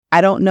I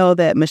don't know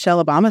that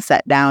Michelle Obama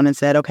sat down and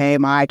said, okay,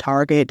 my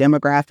target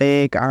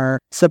demographic are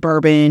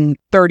suburban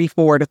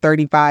 34 to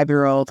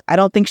 35-year-olds. I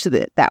don't think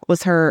that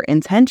was her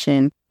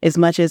intention, as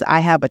much as I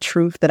have a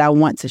truth that I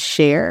want to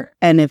share.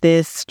 And if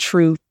this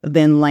truth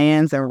then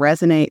lands and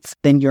resonates,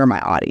 then you're my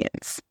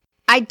audience.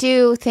 I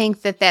do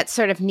think that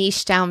sort of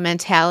niche down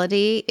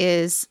mentality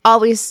is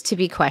always to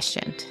be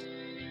questioned.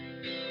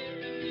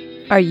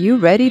 Are you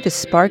ready to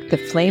spark the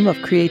flame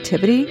of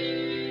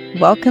creativity?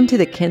 Welcome to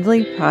the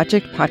Kindling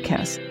Project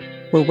podcast,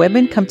 where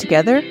women come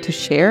together to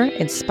share,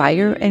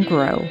 inspire, and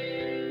grow,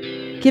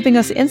 giving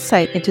us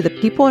insight into the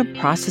people and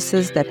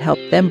processes that help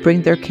them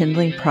bring their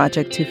Kindling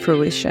project to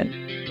fruition.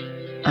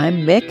 I'm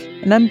Mick,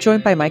 and I'm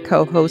joined by my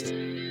co-host,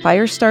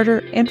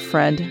 Firestarter and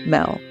friend,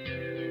 Mel.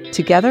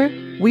 Together,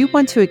 we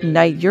want to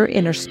ignite your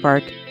inner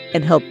spark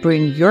and help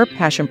bring your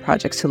passion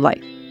projects to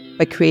life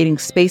by creating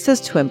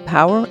spaces to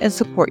empower and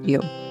support you.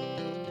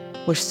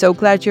 We're so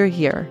glad you're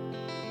here.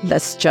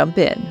 Let's jump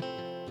in.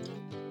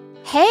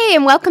 Hey,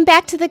 and welcome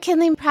back to the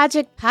Kindling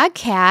Project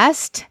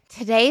podcast.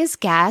 Today's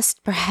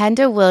guest,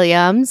 Ber-Henda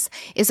Williams,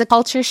 is a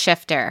culture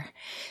shifter.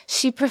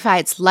 She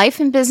provides life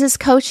and business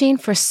coaching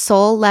for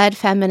soul-led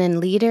feminine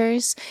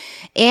leaders,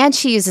 and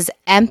she uses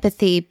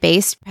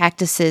empathy-based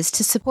practices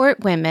to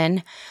support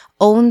women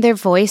own their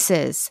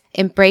voices,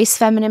 embrace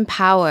feminine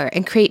power,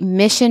 and create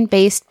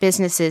mission-based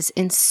businesses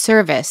in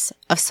service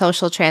of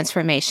social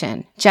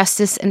transformation,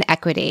 justice, and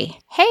equity.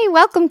 Hey,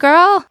 welcome,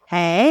 girl.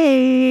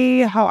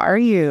 Hey, how are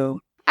you?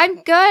 I'm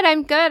good.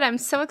 I'm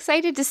so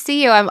excited to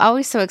see you. I'm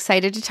always so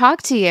excited to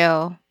talk to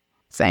you.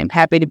 Same.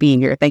 Happy to be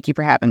here. Thank you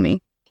for having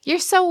me. You're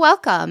so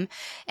welcome.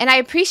 And I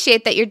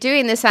appreciate that you're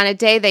doing this on a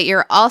day that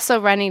you're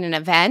also running an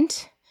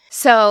event.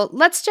 So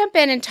let's jump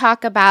in and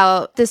talk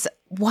about this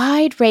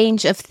wide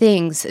range of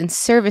things and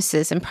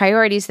services and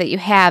priorities that you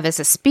have as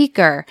a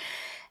speaker,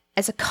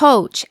 as a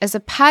coach, as a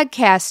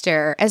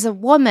podcaster, as a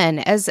woman,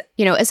 as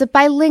a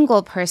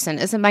bilingual person,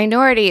 as a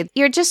minority.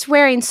 You're just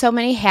wearing so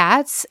many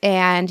hats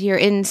and you're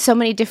in so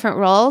many different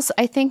roles.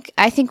 I think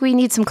we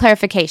need some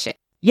clarification.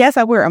 Yes,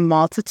 I wear a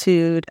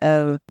multitude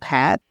of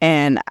hats,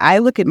 and I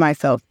look at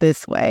myself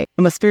this way.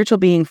 I'm a spiritual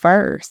being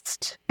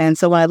first. And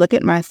so when I look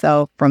at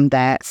myself from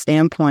that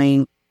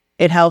standpoint,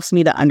 it helps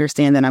me to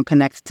understand that I'm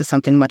connected to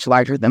something much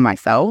larger than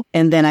myself.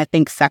 And then I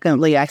think,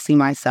 secondly, I see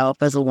myself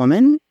as a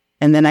woman.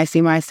 And then I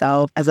see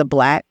myself as a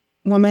Black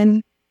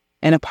woman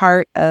and a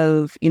part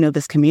of,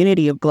 this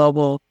community of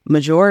global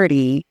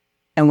majority.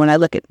 And when I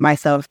look at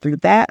myself through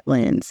that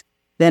lens,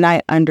 then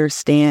I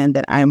understand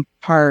that I'm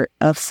part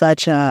of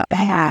such a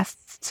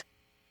vast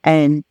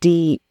and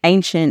deep,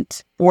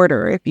 ancient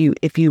order,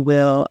 if you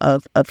will,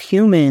 of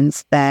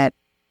humans that,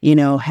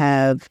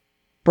 have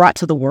brought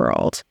to the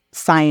world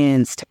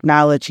science,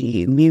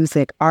 technology,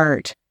 music,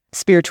 art,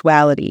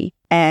 spirituality.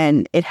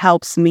 And it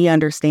helps me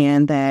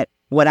understand that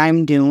what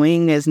I'm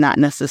doing is not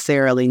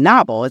necessarily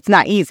novel. It's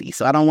not easy.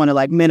 So I don't want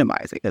to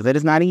minimize it because it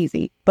is not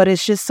easy. But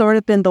it's just sort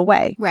of been the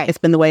way. Right. It's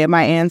been the way of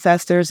my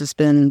ancestors. It's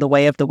been the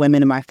way of the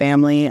women in my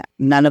family.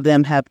 None of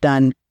them have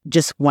done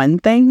just one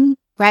thing.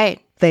 Right.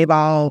 They've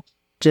all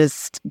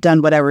just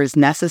done whatever is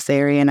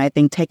necessary. And I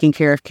think taking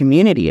care of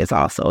community is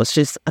also, it's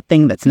just a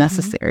thing that's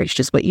necessary. Mm-hmm. It's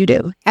just what you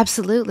do.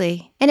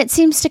 Absolutely. And it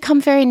seems to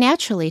come very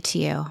naturally to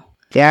you.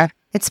 Yeah.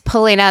 It's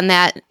pulling on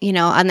that,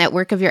 on that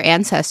work of your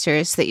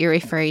ancestors that you're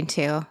referring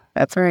to.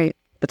 That's right.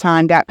 The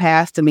time got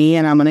passed to me,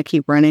 and I'm going to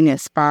keep running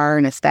as far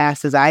and as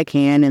fast as I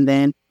can, and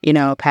then,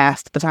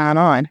 pass the baton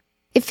on.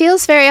 It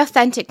feels very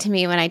authentic to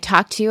me when I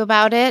talk to you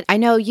about it. I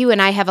know you and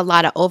I have a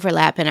lot of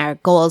overlap in our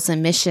goals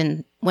and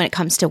mission when it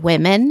comes to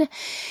women,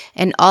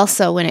 and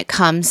also when it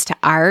comes to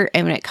art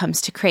and when it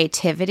comes to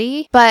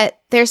creativity. But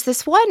there's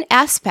this one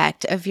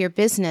aspect of your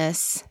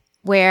business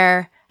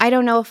where I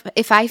don't know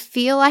if I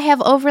feel I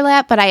have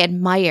overlap, but I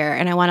admire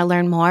and I want to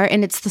learn more.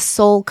 And it's the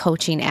soul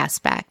coaching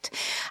aspect.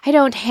 I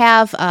don't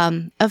have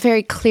a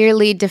very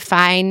clearly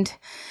defined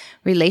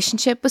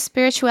relationship with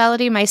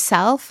spirituality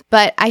myself,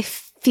 but I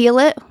feel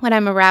it when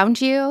I'm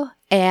around you.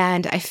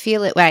 And I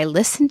feel it when I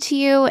listen to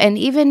you, and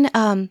even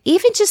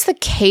just the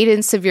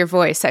cadence of your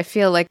voice, I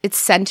feel like it's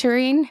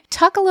centering.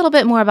 Talk a little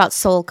bit more about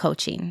soul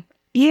coaching.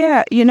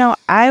 Yeah,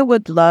 I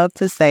would love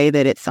to say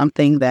that it's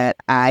something that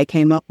I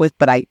came up with,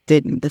 but I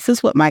didn't. This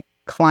is what my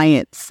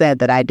client said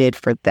that I did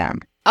for them.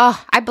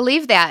 Oh, I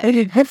believe that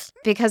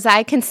because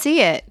I can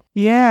see it.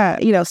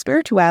 Yeah,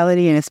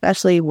 spirituality, and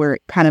especially we're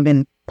kind of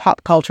in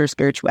pop culture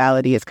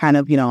spirituality, is kind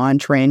of, on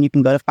trend. You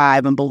can go to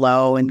Five and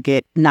Below and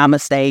get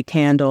namaste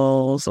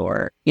candles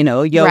or,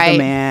 yoga right.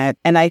 mat.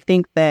 And I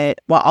think that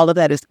while all of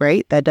that is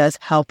great, that does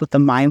help with the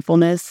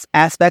mindfulness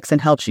aspects and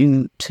helps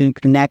you to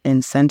connect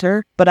and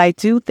center. But I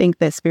do think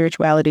that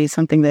spirituality is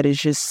something that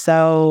is just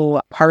so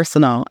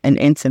personal and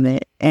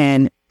intimate.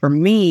 And for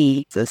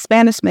me, as a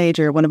Spanish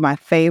major, one of my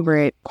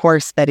favorite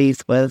course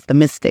studies was the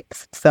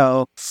mystics.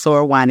 So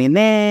Sor Juan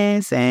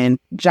Inés and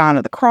John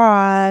of the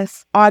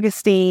Cross,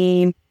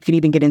 Augustine. You can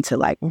even get into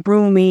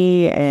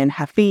Rumi and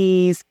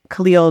Hafiz,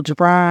 Khalil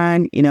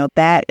Gibran.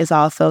 That is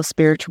also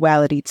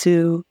spirituality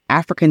too.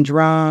 African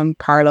drum,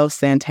 Carlos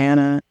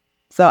Santana.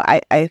 So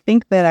I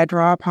think that I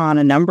draw upon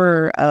a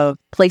number of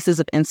places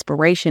of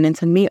inspiration. And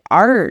to me,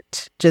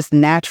 art just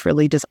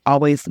naturally just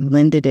always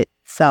lended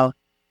itself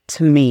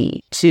to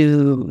me,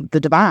 to the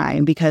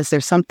divine, because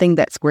there's something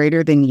that's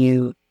greater than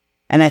you.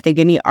 And I think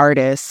any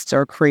artist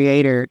or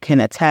creator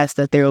can attest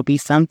that there will be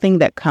something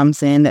that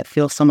comes in that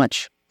feels so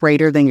much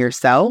greater than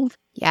yourself.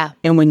 Yeah.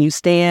 And when you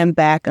stand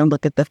back and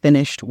look at the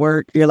finished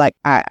work, you're like,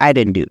 I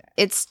didn't do that.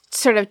 It's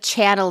sort of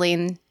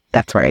channeling.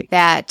 That's right.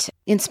 That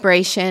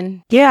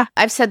inspiration. Yeah.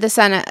 I've said this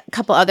on a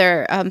couple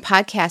other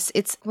podcasts.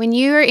 It's when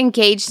you're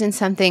engaged in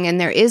something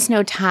and there is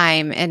no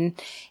time and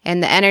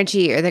the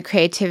energy or the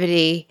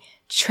creativity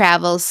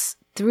travels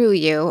through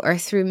you or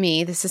through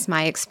me. This is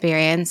my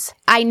experience.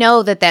 I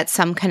know that that's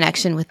some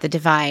connection with the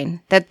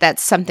divine,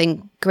 that's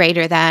something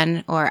greater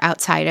than or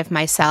outside of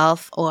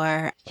myself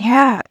or.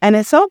 Yeah. And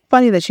it's so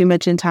funny that you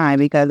mentioned time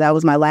because that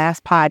was my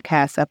last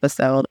podcast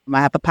episode.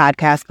 I have a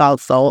podcast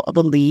called Soul of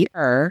a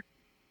Leader.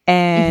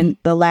 And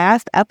the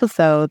last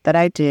episode that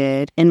I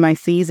did in my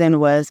season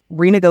was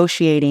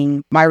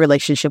renegotiating my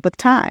relationship with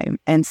time.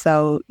 And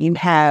so you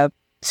have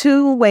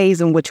two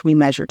ways in which we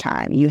measure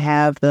time. You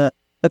have the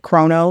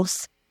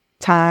chronos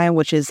time,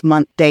 which is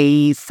month,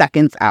 days,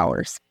 seconds,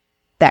 hours,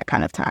 that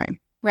kind of time.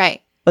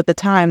 Right. But the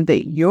time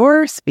that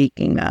you're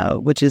speaking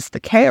of, which is the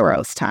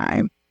kairos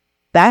time,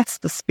 that's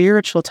the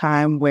spiritual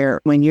time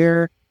where when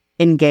you're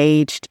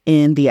engaged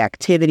in the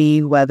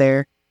activity,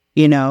 whether,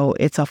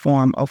 it's a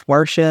form of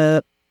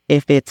worship,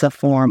 if it's a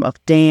form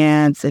of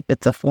dance, if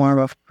it's a form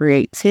of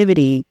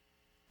creativity,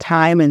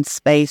 time and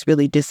space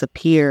really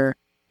disappear.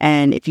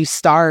 And if you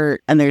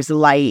start and there's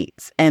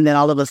lights and then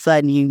all of a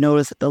sudden you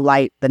notice that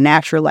the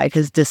natural light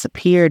has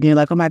disappeared and you're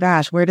like, oh my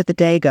gosh, where did the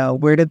day go?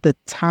 Where did the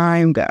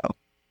time go?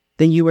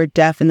 Then you were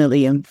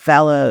definitely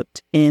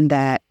enveloped in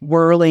that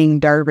whirling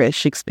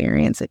dervish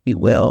experience, if you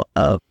will,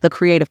 of the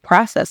creative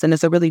process. And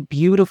it's a really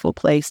beautiful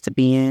place to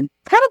be in.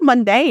 Kind of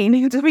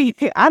mundane, to be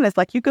honest.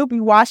 Like you could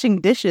be washing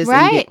dishes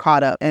and get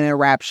caught up in a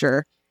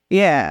rapture.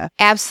 Yeah.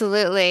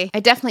 Absolutely. I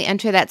definitely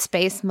enter that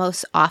space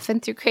most often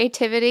through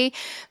creativity,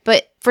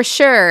 but for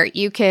sure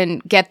you can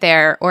get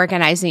there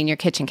organizing your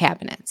kitchen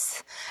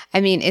cabinets.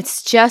 I mean,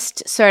 it's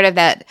just sort of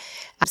that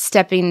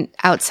stepping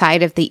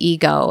outside of the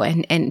ego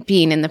and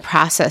being in the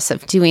process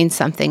of doing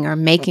something or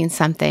making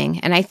something.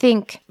 And I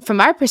think from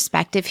our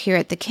perspective here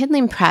at the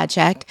Kindling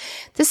Project,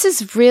 this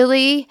is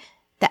really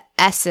the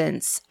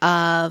essence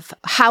of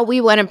how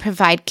we want to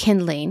provide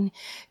kindling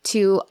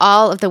to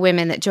all of the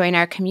women that join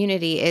our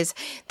community is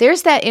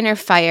there's that inner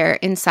fire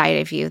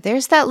inside of you.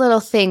 There's that little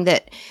thing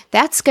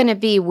that's going to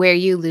be where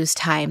you lose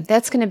time.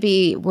 That's going to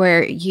be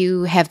where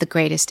you have the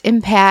greatest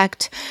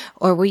impact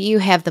or where you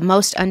have the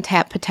most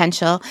untapped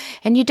potential.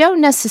 And you don't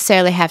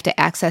necessarily have to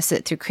access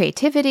it through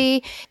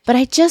creativity. But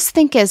I just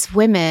think as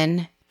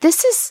women,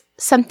 this is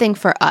something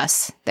for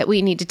us that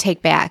we need to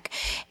take back.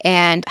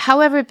 And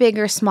however big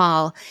or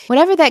small,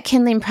 whatever that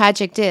kindling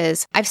project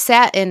is, I've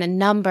sat in a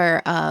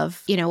number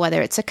of,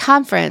 whether it's a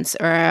conference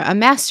or a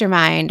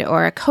mastermind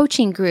or a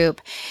coaching group.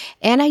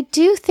 And I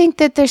do think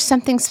that there's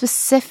something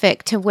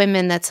specific to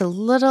women that's a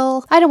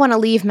little, I don't want to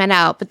leave men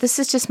out, but this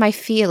is just my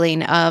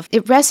feeling of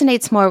it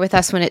resonates more with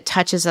us when it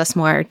touches us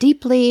more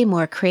deeply,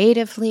 more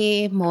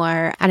creatively,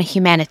 more on a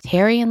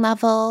humanitarian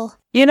level.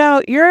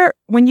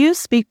 When you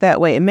speak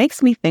that way, it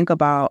makes me think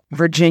about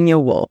Virginia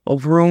Woolf, A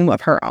Room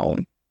of Her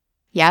Own.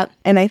 Yep.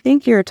 And I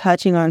think you're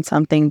touching on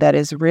something that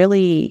is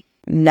really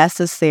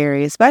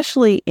necessary,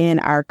 especially in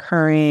our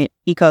current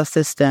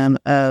ecosystem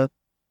of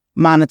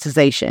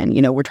monetization.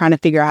 We're trying to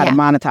figure out how to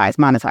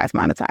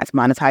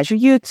monetize your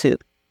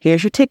YouTube.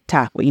 Here's your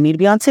TikTok. Well, you need to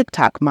be on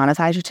TikTok,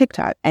 monetize your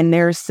TikTok. And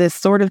there's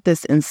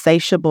this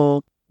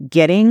insatiable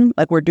getting,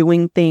 like we're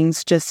doing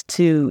things just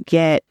to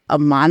get a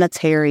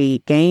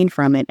monetary gain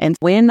from it. And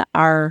when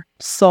our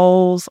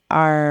souls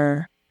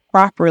are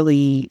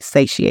properly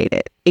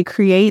satiated, it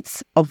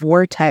creates a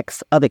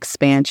vortex of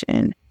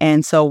expansion.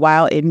 And so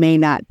while it may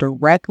not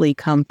directly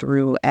come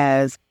through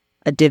as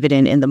a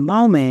dividend in the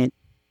moment,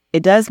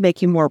 it does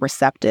make you more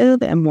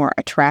receptive and more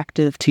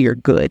attractive to your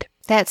good.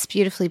 That's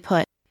beautifully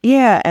put.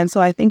 Yeah. And so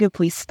I think if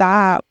we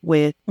stop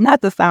with,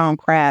 not to sound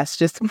crass,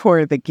 just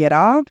for the get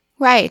off.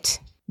 Right.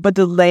 But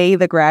delay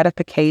the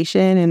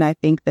gratification. And I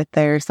think that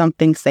there's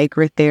something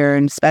sacred there,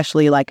 and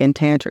especially like in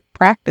tantric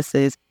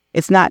practices,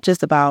 it's not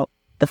just about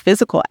the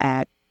physical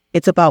act,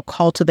 it's about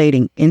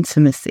cultivating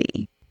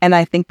intimacy. And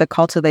I think the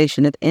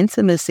cultivation of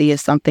intimacy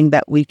is something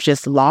that we've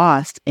just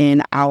lost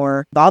with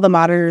all the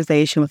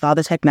modernization, with all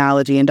the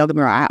technology. And don't get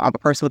me wrong, I'm a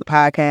person with a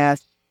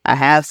podcast. I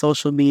have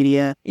social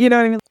media. You know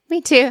what I mean?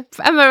 Me too.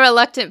 I'm a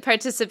reluctant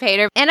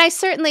participator. And I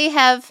certainly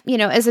have,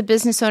 as a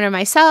business owner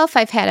myself,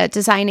 I've had a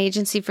design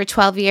agency for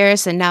 12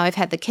 years, and now I've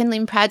had the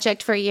Kindling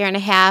Project for a year and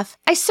a half.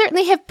 I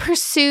certainly have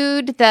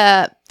pursued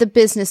the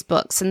business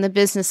books and the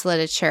business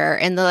literature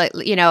and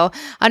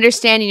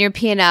understanding your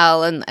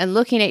P&L and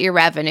looking at your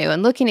revenue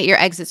and looking at your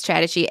exit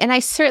strategy. And I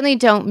certainly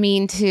don't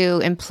mean to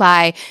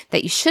imply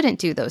that you shouldn't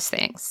do those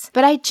things.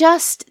 But I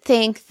just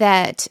think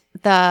that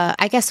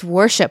the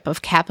worship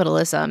of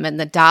capitalism and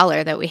the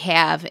dollar that we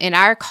have in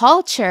our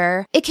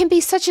culture, it can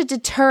be such a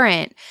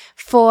deterrent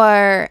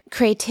for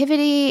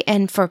creativity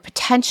and for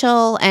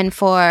potential and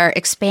for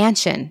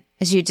expansion,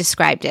 as you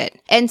described it.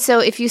 And so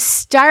if you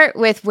start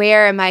with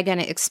where am I going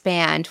to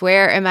expand?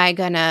 Where am I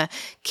going to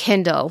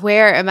kindle?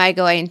 Where am I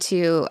going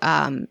to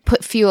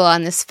put fuel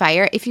on this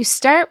fire? If you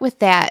start with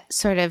that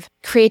sort of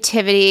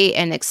creativity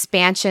and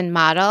expansion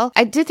model,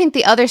 I do think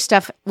the other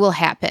stuff will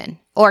happen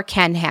or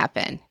can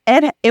happen.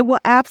 And it will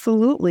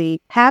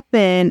absolutely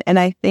happen. And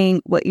I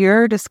think what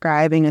you're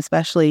describing,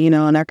 especially, in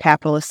our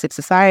capitalistic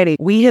society,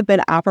 we have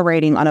been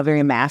operating on a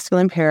very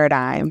masculine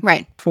paradigm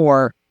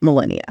for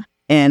millennia.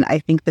 And I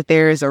think that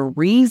there is a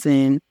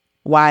reason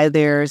why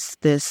there's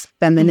this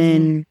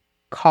feminine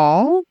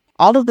call.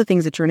 All of the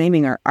things that you're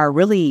naming are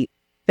really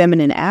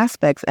feminine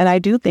aspects. And I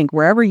do think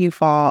wherever you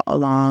fall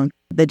along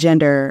the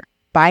gender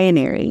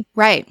binary,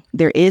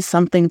 there is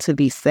something to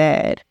be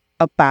said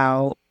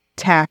about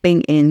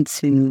tapping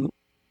into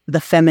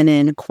the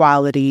feminine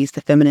qualities,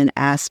 the feminine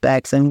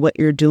aspects, and what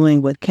you're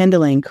doing with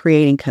kindling,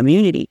 creating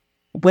community.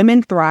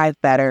 Women thrive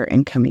better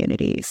in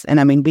communities. And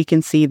I mean, we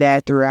can see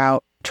that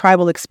throughout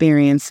tribal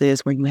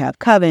experiences where you have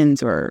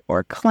covens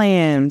or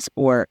clans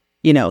or,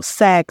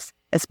 sex,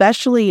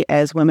 especially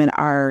as women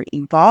are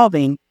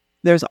evolving,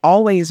 there's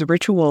always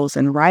rituals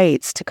and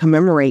rites to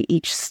commemorate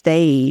each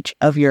stage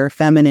of your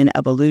feminine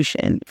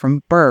evolution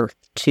from birth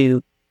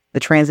to the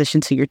transition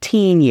to your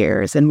teen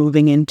years and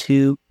moving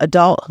into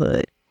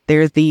adulthood.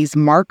 There's these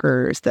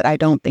markers that I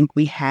don't think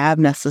we have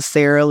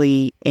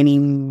necessarily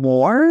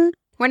anymore.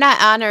 We're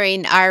not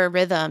honoring our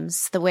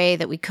rhythms the way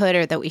that we could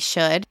or that we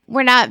should.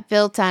 We're not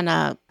built on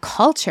a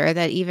culture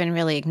that even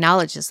really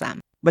acknowledges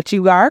them. But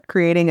you are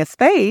creating a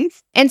space.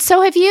 And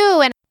so have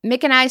you. And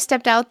Mick and I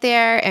stepped out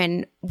there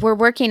and we're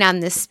working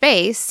on this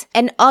space,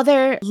 and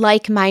other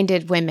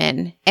like-minded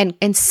women and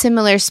in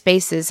similar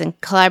spaces and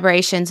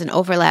collaborations and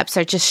overlaps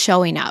are just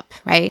showing up,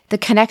 right? The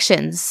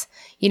connections,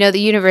 the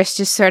universe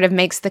just sort of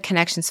makes the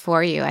connections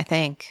for you, I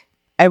think.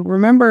 I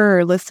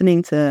remember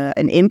listening to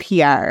an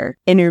NPR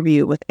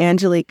interview with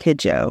Angelique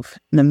Kidjo,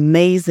 an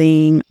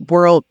amazing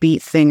world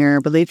beat singer. I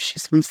believe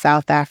she's from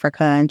South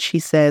Africa. And she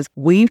says,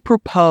 we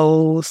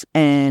propose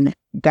and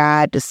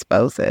God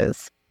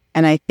disposes.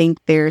 And I think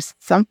there's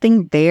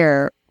something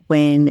there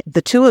when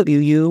the two of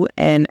you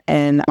and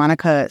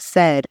Monica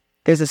said,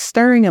 there's a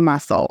stirring in my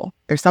soul.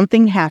 There's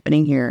something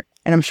happening here.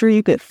 And I'm sure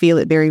you could feel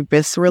it very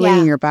viscerally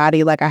in your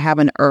body, like I have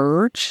an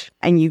urge,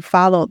 and you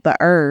followed the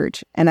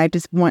urge. And I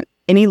just want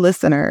any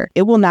listener,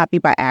 it will not be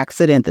by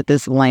accident that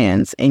this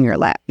lands in your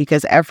lap,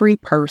 because every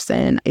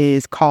person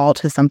is called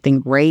to something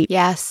great.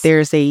 Yes.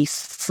 There's a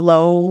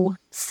slow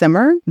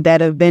simmer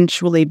that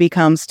eventually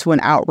becomes to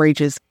an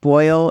outrageous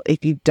boil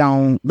if you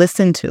don't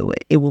listen to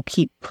it. It will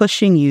keep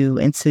pushing you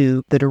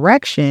into the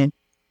direction.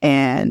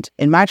 And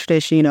in my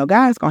tradition,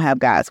 God's going to have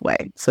God's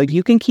way. So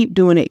you can keep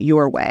doing it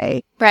your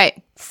way.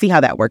 Right. See how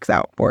that works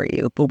out for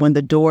you. But when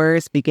the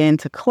doors begin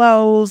to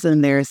close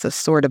and there's a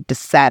sort of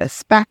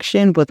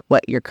dissatisfaction with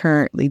what you're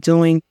currently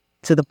doing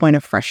to the point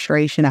of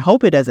frustration, I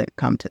hope it doesn't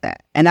come to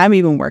that. And I'm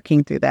even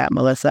working through that,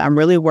 Melissa. I'm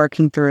really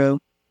working through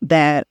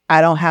that. I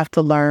don't have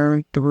to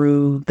learn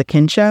through the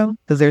Kensho,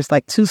 because there's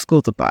like two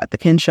schools of thought, the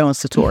Kensho and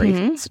Satori.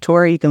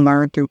 Satori, you can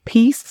learn through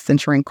peace and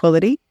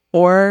tranquility,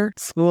 or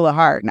School of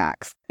Hard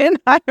Knocks. And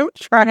I am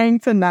trying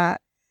to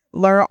not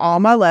learn all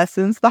my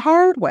lessons the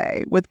hard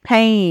way with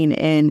pain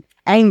and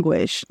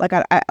anguish. Like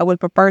I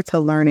would prefer to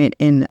learn it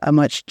in a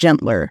much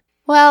gentler.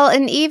 Well,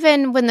 and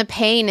even when the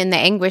pain and the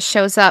anguish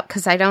shows up,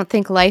 because I don't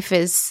think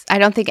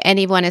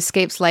anyone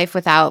escapes life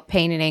without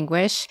pain and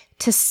anguish,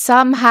 to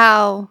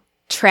somehow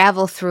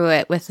travel through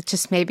it with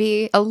just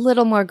maybe a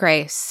little more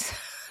grace.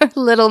 A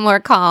little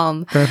more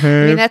calm. I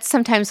mean, that's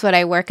sometimes what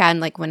I work on,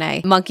 like when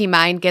my monkey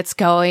mind gets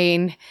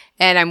going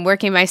and I'm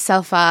working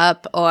myself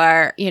up,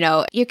 or,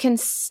 you can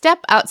step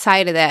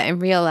outside of that and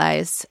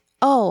realize,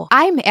 oh,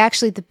 I'm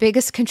actually the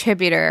biggest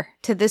contributor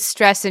to this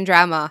stress and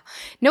drama.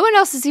 No one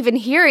else is even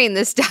hearing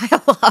this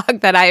dialogue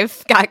that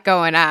I've got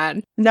going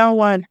on. No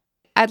one.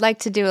 I'd like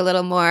to do a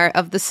little more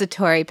of the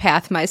Satori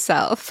path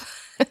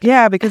myself.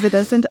 Yeah, because it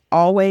doesn't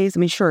always,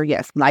 sure,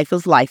 yes, life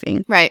is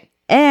lifing. Right.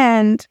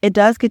 And it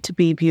does get to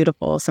be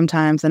beautiful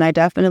sometimes. And I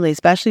definitely,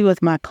 especially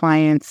with my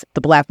clients, the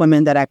Black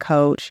women that I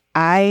coach,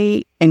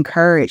 I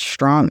encourage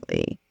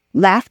strongly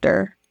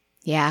laughter.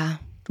 Yeah.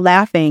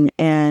 Laughing.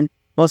 And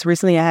most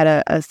recently I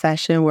had a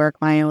session where a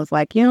client was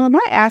like, am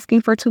I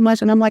asking for too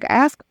much? And I'm like,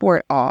 ask for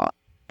it all.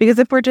 Because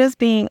if we're just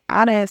being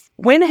honest,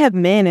 when have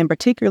men, and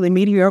particularly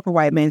mediocre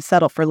white men,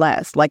 settled for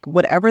less? Like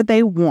whatever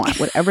they want,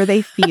 whatever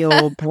they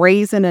feel,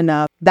 brazen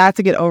enough, not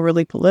to get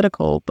overly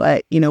political,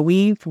 but,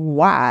 we've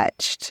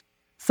watched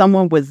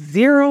someone with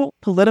zero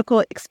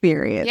political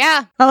experience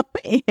come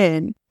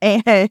in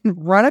and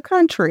run a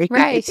country.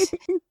 Right.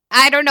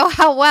 I don't know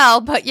how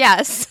well, but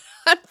yes,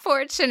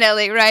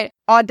 unfortunately, right.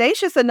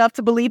 Audacious enough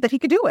to believe that he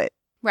could do it.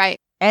 Right.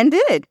 And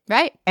did.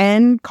 Right.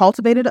 And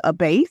cultivated a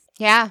base.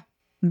 Yeah.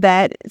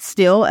 That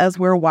still, as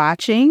we are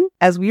watching,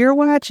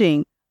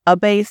 a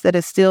base that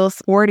is still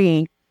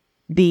supporting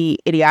the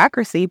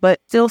idiocracy, but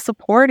still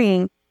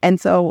supporting. And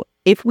so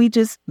if we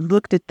just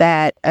looked at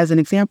that as an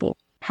example,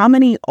 how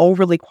many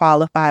overly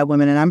qualified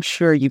women, and I'm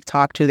sure you've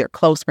talked to their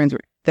close friends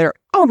that are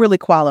overly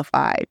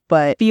qualified,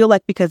 but feel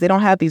like because they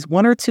don't have these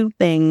one or two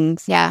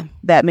things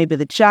that maybe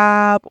the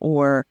job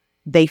or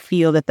they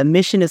feel that the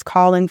mission is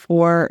calling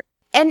for.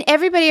 And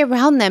everybody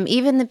around them,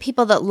 even the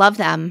people that love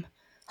them,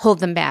 hold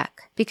them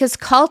back. Because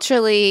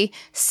culturally,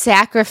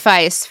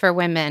 sacrifice for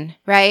women,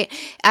 right?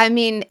 I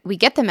mean, we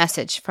get the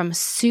message from a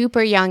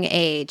super young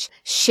age.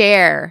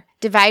 Share,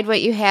 divide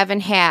what you have in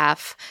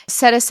half,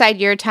 set aside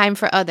your time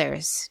for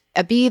others.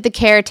 Be the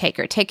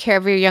caretaker, take care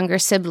of your younger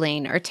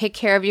sibling or take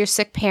care of your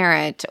sick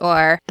parent.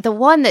 Or the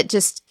one that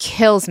just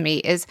kills me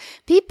is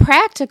be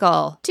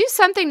practical. Do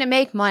something to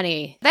make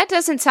money. That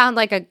doesn't sound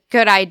like a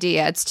good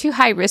idea. It's too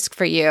high risk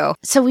for you.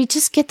 So we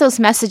just get those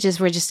messages.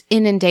 We're just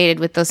inundated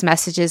with those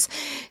messages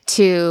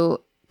to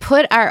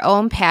put our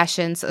own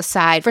passions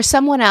aside for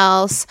someone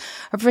else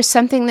or for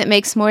something that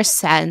makes more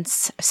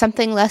sense,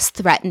 something less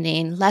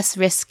threatening, less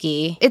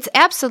risky. It's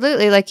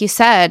absolutely, like you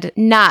said,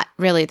 not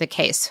really the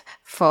case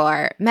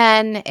for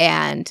men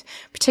and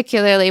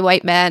particularly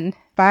white men.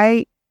 If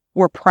I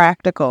were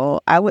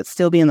practical, I would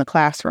still be in the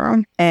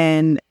classroom.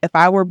 And if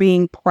I were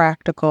being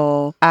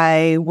practical,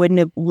 I wouldn't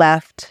have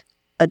left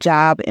a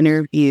job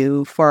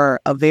interview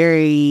for a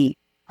very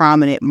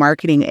prominent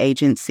marketing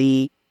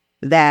agency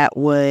that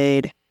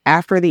would,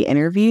 after the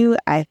interview,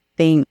 I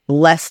think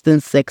less than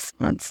 6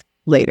 months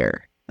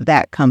later,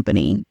 that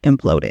company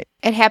imploded.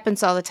 It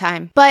happens all the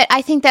time. But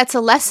I think that's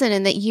a lesson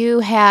in that you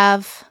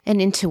have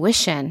an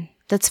intuition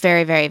that's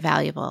very, very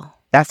valuable.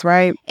 That's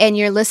right. And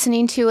you're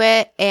listening to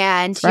it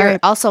and you're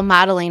also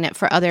modeling it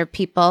for other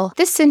people.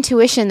 This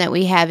intuition that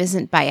we have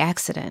isn't by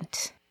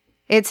accident.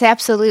 It's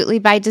absolutely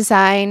by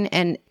design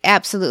and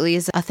absolutely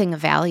is a thing of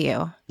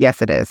value.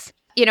 Yes, it is.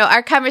 You know,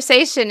 our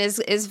conversation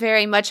is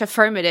very much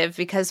affirmative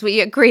because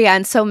we agree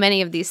on so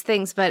many of these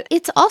things, but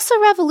it's also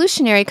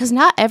revolutionary because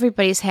not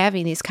everybody's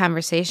having these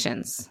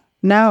conversations.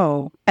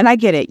 No. And I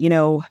get it. You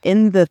know,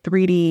 in the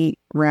 3D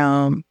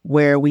realm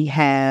where we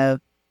have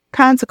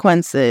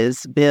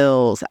consequences,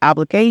 bills,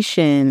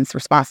 obligations,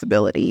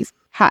 responsibilities.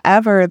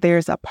 However,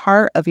 there's a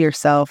part of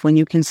yourself when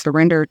you can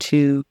surrender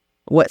to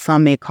what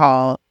some may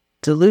call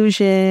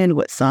delusion,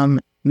 what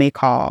some may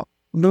call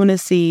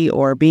lunacy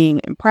or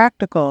being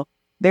impractical.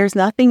 There's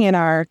nothing in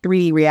our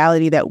 3D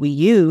reality that we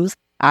use,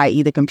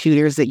 i.e. the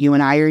computers that you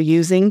and I are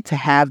using to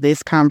have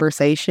this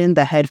conversation,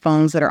 the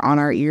headphones that are on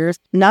our ears.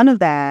 None of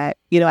that,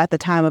 you know, at the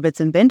time of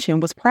its invention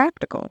was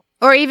practical.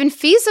 Or even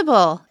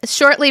feasible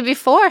shortly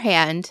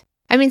beforehand.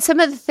 I mean, some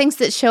of the things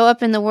that show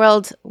up in the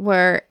world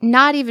were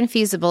not even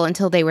feasible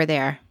until they were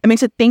there. I mean,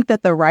 to think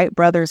that the Wright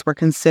brothers were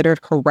considered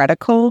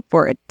heretical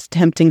for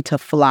attempting to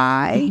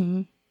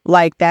fly,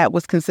 like that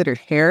was considered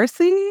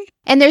heresy.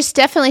 And there's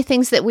definitely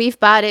things that we've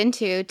bought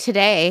into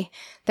today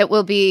that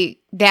will be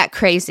that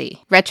crazy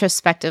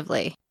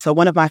retrospectively. So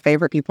one of my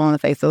favorite people on the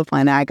face of the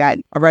planet, I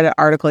read an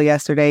article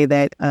yesterday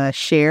that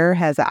Cher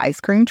has an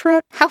ice cream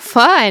truck. How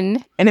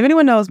fun. And if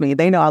anyone knows me,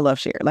 they know I love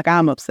Cher. Like,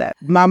 I'm upset.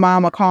 My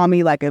mom will call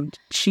me, like, if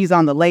she's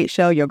on the Late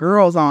Show, your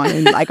girl's on.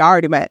 And, like, I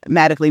already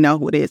automatically know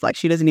who it is. Like,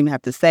 she doesn't even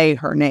have to say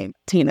her name.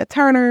 Tina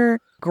Turner,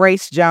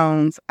 Grace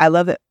Jones. I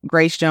love that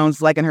Grace Jones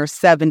is like in her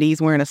 70s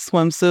wearing a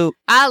swimsuit.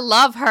 I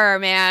love her,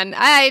 man.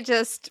 I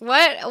just,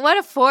 what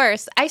a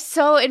force. I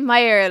so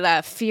admire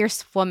that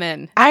fierce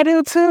woman. I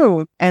do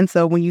too. And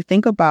so when you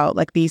think about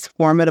like these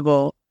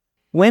formidable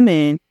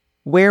women,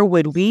 where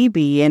would we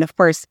be? And of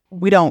course,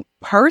 we don't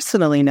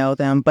personally know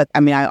them, but I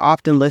mean, I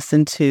often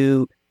listen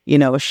to, you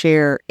know,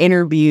 Cher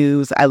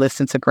interviews. I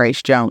listen to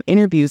Grace Jones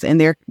interviews,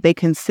 and they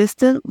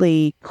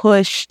consistently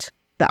pushed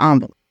the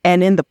envelope.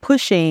 And in the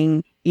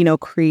pushing, you know,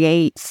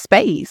 create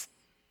space.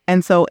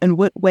 And so in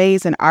what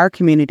ways in our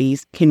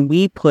communities can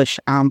we push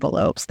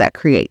envelopes that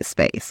create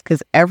space?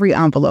 Because every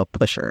envelope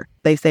pusher,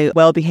 they say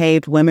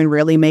well-behaved women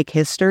really make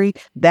history.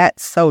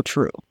 That's so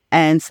true.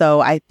 And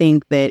so I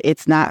think that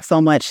it's not so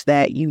much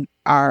that you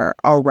are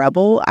a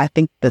rebel. I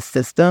think the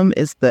system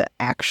is the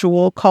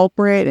actual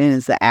culprit and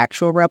is the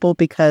actual rebel,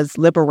 because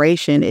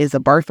liberation is a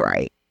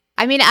birthright.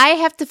 I mean, I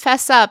have to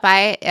fess up.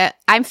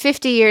 I'm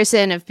 50 years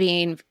in of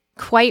being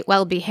quite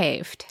well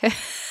behaved.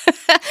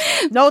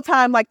 No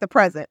time like the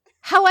present.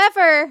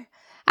 However,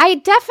 I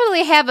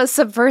definitely have a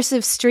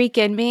subversive streak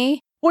in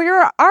me. Well,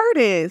 you're an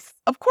artist.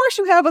 Of course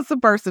you have a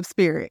subversive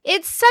spirit.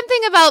 It's something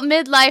about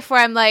midlife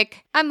where I'm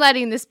like, I'm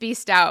letting this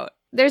beast out.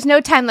 There's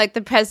no time like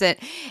the present.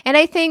 And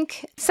I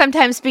think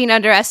sometimes being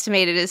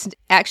underestimated is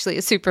actually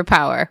a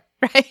superpower,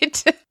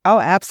 right? Oh,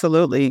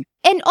 absolutely.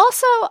 And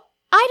also,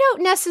 I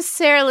don't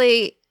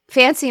necessarily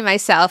fancy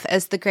myself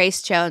as the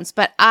Grace Jones,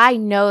 but I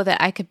know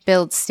that I could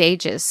build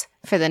stages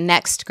for the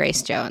next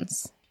Grace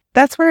Jones.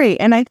 That's right.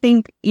 And I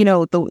think, you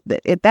know,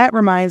 that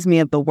reminds me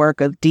of the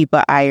work of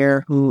Deepa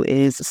Iyer, who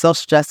is a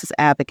social justice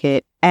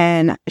advocate.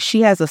 And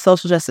she has a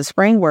social justice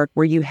framework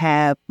where you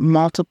have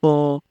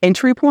multiple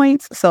entry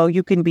points. So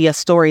you can be a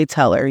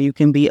storyteller, you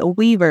can be a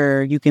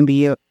weaver, you can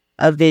be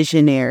a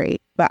visionary.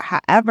 But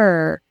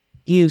however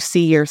you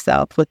see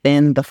yourself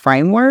within the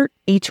framework,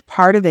 each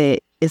part of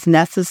it is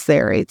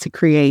necessary to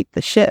create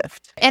the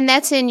shift. And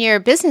that's in your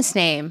business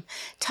name.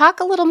 Talk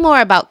a little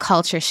more about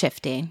culture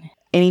shifting.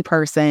 Any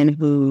person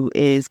who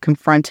is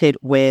confronted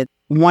with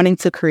wanting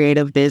to create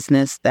a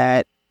business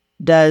that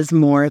does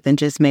more than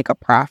just make a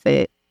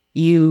profit,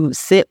 you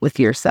sit with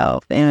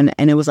yourself. And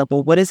it was like,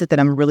 well, what is it that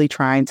I'm really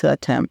trying to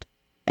attempt?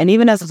 And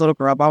even as a little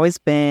girl, I've always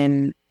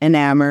been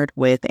enamored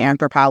with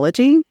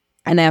anthropology.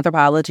 And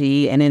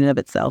anthropology in and of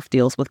itself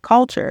deals with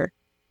culture.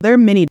 There are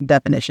many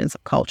definitions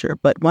of culture,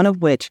 but one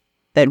of which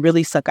that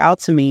really stuck out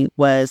to me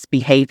was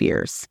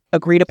behaviors.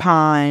 Agreed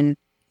upon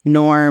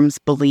norms,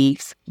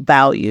 beliefs,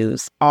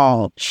 values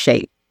all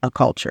shape a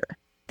culture. I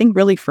think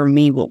really for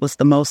me, what was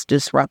the most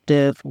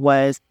disruptive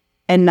was,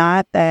 and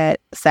not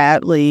that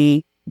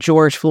sadly,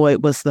 George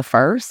Floyd was the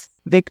first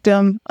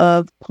victim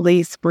of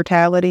police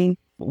brutality.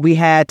 We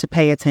had to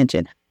pay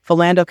attention.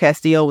 Philando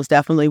Castile was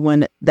definitely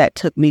one that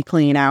took me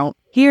clean out.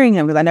 Hearing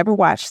him, because I never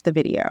watched the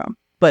video,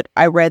 but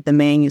I read the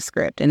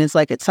manuscript. And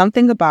it's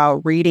something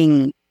about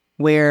reading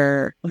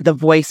where the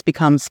voice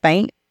becomes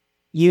faint.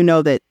 You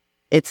know that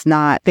it's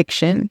not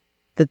fiction,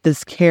 that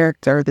this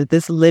character, that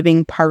this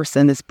living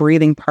person, this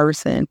breathing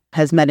person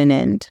has met an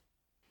end.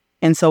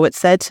 And so it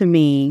said to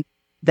me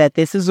that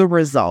this is a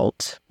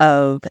result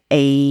of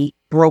a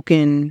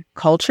broken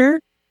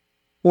culture,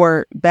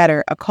 or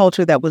better, a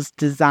culture that was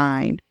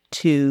designed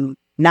to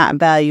not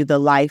value the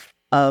life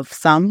of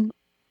some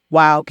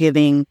while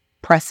giving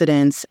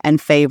precedence and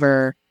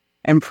favor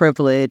and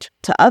privilege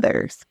to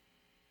others.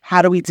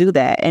 How do we do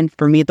that? And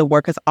for me, the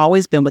work has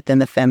always been within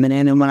the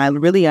feminine. And when I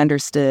really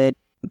understood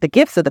the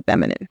gifts of the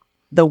feminine,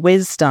 the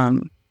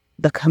wisdom,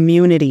 the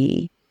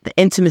community, the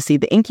intimacy,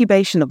 the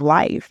incubation of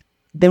life,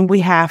 then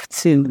we have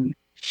to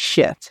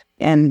shift.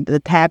 And the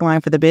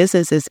tagline for the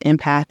business is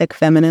empathic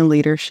feminine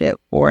leadership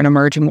for an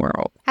emerging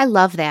world. I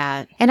love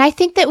that. And I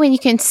think that when you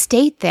can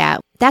state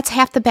that, that's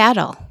half the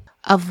battle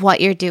of what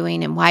you're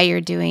doing and why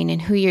you're doing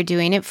and who you're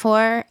doing it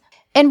for.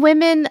 And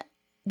women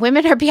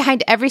are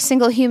behind every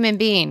single human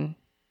being.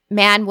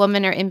 Man,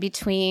 woman, or in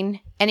between,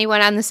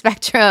 anyone on the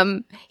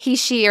spectrum, he,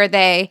 she, or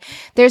they.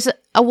 There's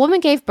a woman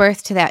gave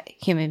birth to that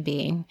human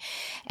being.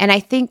 And I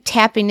think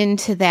tapping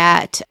into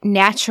that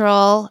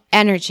natural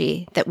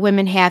energy that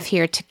women have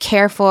here to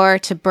care for,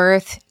 to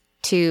birth,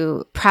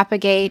 to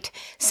propagate,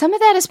 some of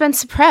that has been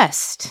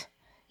suppressed,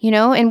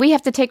 and we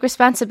have to take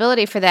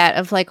responsibility for that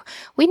of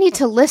we need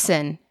to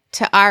listen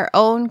to our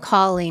own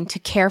calling to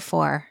care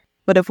for.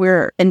 But if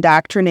we're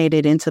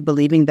indoctrinated into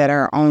believing that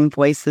our own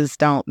voices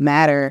don't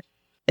matter,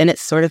 then it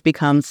sort of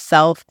becomes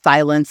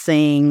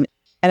self-silencing.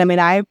 And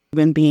I've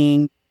been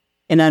being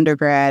an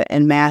undergrad,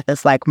 and math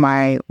is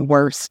my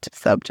worst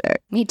subject.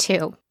 Me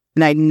too.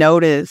 And I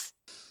noticed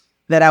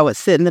that I would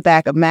sit in the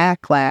back of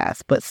math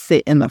class, but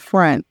sit in the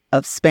front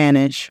of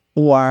Spanish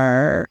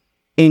or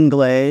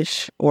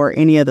English or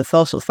any of the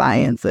social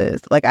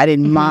sciences. I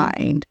didn't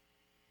mind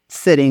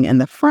sitting in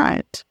the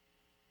front.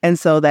 And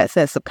so that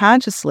says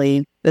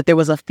subconsciously that there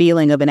was a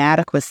feeling of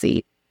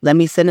inadequacy. Let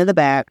me sit in the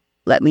back.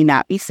 Let me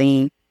not be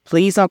seen.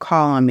 Please don't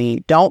call on me.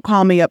 Don't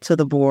call me up to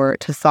the board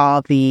to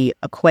solve the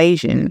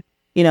equation,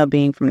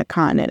 being from the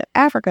continent of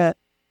Africa.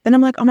 Then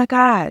I'm like, oh my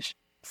gosh.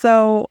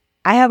 So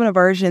I have an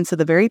aversion to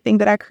the very thing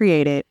that I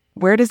created.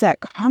 Where does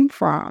that come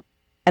from?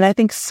 And I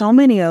think so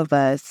many of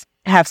us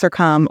have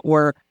succumbed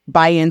or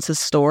buy into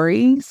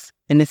stories,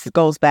 and this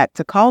goes back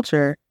to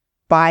culture,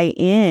 buy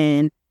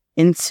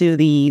into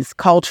these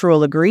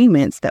cultural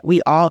agreements that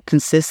we all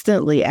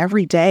consistently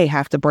every day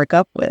have to break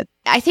up with.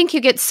 I think you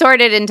get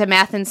sorted into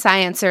math and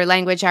science or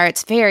language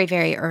arts very,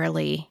 very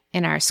early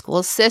in our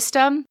school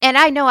system. And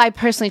I know I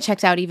personally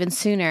checked out even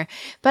sooner,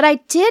 but I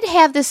did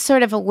have this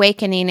sort of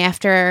awakening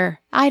after,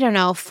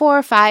 4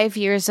 or 5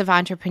 years of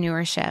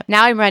entrepreneurship.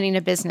 Now I'm running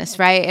a business,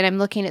 right? And I'm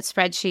looking at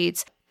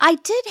spreadsheets. I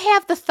did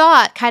have the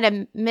thought kind of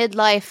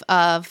midlife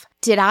of,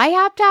 did I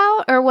opt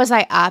out or was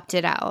I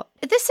opted out?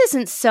 This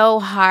isn't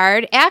so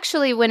hard.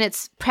 Actually, when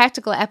it's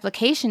practical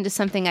application to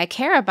something I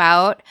care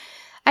about,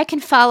 I can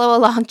follow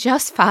along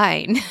just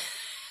fine,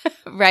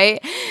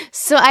 right?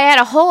 So I had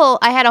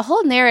a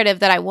whole narrative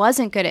that I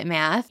wasn't good at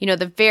math.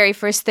 The very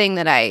first thing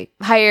that I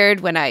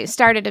hired when I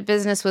started a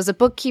business was a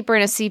bookkeeper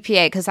and a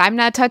CPA because I'm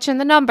not touching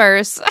the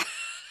numbers.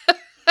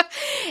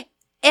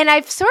 And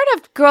I've sort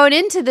of grown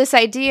into this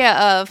idea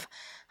of,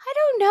 I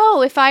don't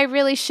know if I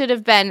really should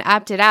have been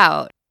opted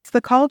out. It's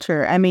the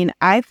culture.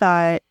 I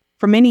thought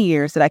for many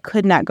years that I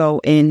could not go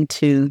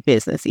into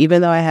business,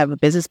 even though I have a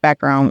business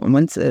background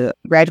and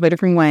graduated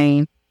from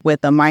Wayne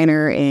with a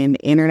minor in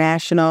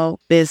international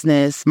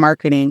business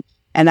marketing.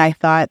 And I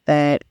thought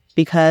that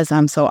because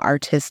I'm so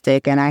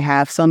artistic and I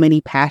have so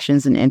many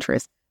passions and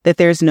interests, that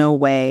there's no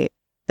way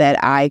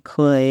that I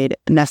could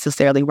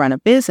necessarily run a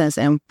business.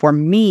 And for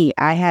me,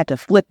 I had to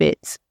flip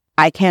it.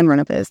 I can run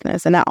a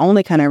business. And not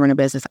only can I run a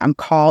business, I'm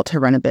called to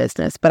run a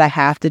business, but I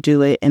have to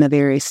do it in a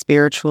very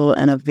spiritual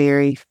and a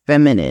very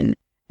feminine.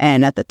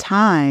 And at the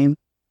time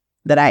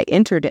that I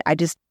entered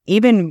it,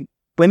 even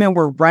women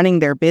were running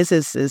their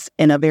businesses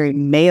in a very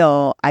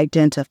male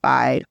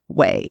identified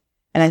way.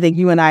 And I think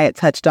you and I had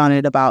touched on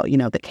it about, the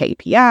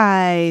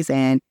KPIs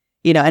and,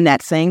 And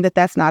that's saying that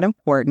that's not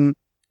important.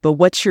 But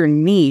what's your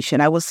niche?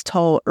 And I was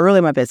told early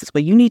in my business,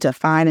 well, you need to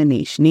find a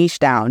niche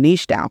down.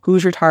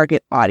 Who's your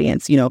target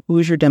audience?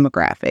 Who's your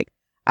demographic?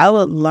 I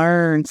would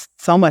learn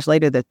so much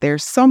later that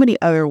there's so many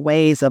other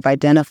ways of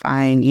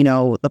identifying,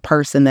 the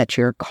person that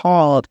you're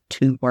called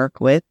to work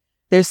with.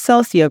 There's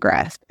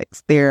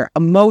sociographics, there are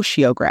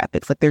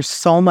emotiographics. Like there's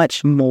so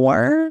much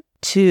more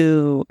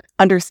to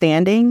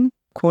understanding,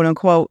 quote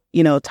unquote,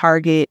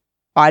 target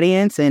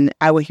audience. And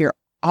I would hear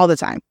all the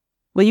time,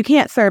 well, you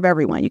can't serve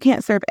everyone. You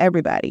can't serve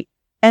everybody.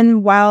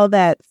 And while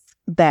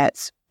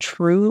that's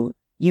true,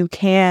 you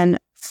can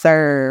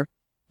serve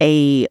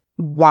a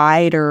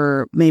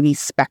wider maybe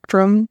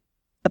spectrum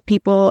of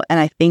people. And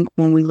I think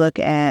when we look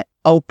at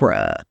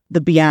Oprah,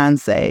 the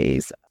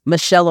Beyoncés,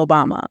 Michelle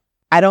Obama,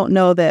 I don't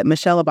know that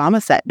Michelle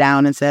Obama sat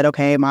down and said,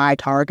 okay, my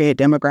target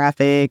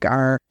demographic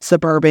are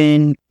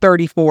suburban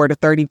 34 to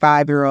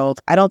 35-year-olds.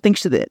 I don't think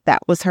that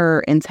was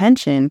her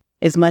intention,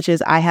 as much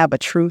as I have a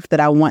truth that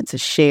I want to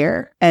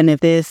share. And if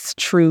this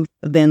truth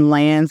then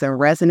lands and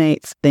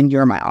resonates, then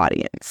you're my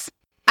audience.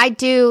 I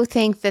do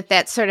think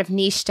that sort of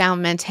niche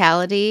down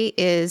mentality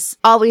is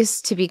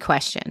always to be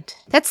questioned.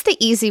 That's the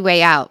easy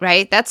way out,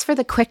 right? That's for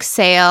the quick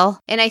sale.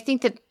 And I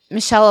think that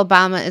Michelle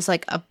Obama is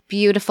like a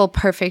beautiful,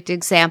 perfect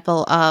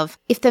example of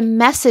if the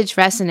message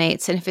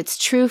resonates and if it's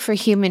true for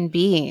human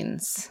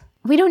beings,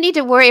 we don't need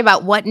to worry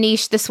about what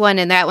niche this one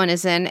and that one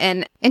is in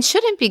and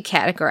shouldn't be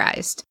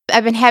categorized.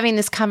 I've been having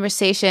this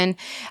conversation.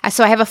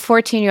 So I have a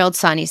 14-year-old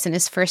son. He's in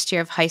his first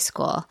year of high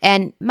school.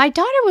 And my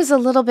daughter was a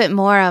little bit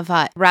more of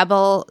a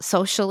rebel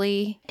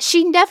socially.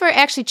 She never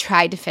actually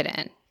tried to fit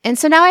in. And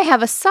so now I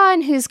have a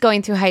son who's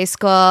going through high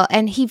school,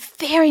 and he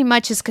very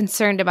much is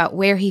concerned about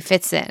where he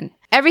fits in.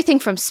 Everything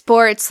from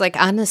sports, like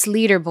on this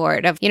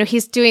leaderboard of,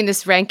 he's doing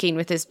this ranking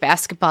with his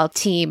basketball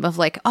team of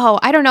like, oh,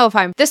 I don't know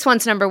if this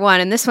one's number 1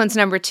 and this one's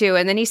number 2.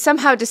 And then he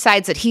somehow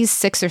decides that he's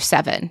 6 or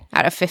 7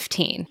 out of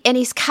 15. And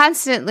he's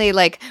constantly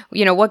like,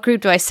 what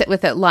group do I sit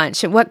with at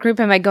lunch? And what group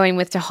am I going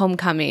with to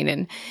homecoming?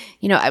 And,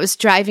 I was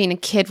driving a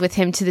kid with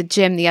him to the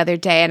gym the other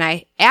day, and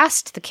I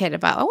asked the kid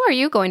about, are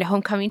you going to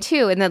homecoming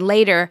too? And then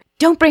later,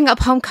 don't bring up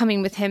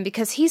homecoming with him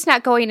because he's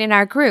not going in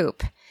our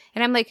group.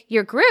 And I'm like,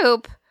 your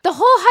group? The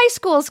whole high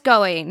school's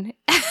going.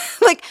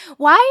 Like,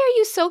 why are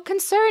you so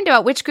concerned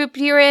about which group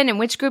you're in and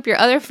which group your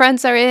other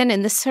friends are in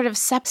and this sort of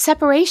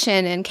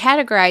separation and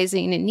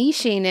categorizing and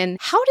niching? And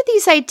how do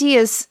these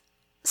ideas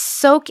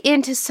soak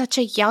into such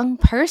a young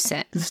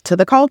person? To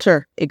the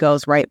culture, it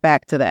goes right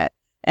back to that.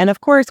 And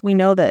of course, we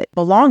know that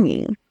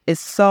belonging is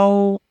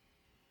so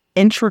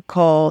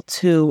integral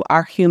to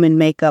our human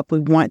makeup. We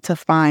want to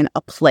find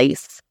a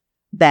place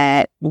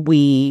that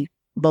we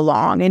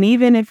belong. And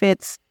even if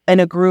it's in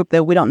a group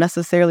that we don't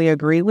necessarily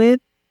agree with,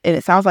 and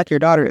it sounds like your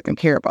daughter doesn't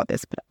care about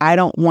this, but I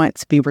don't want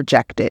to be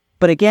rejected.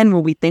 But again,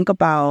 when we think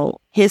about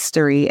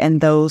history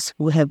and those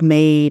who have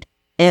made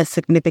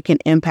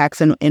significant impacts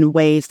in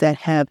ways that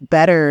have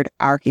bettered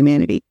our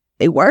humanity,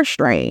 they were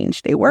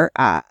strange, they were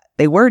odd,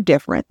 they were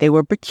different, they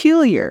were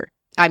peculiar.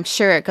 I'm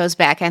sure it goes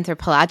back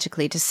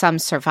anthropologically to some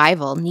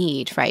survival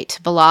need, right,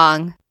 to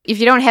belong. If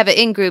you don't have an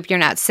in-group, you're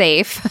not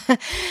safe.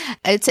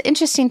 It's an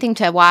interesting thing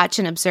to watch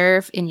and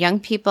observe in young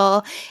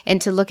people and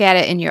to look at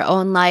it in your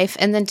own life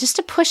and then just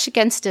to push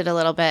against it a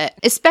little bit,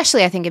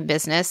 especially I think in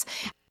business.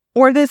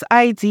 Or this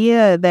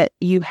idea that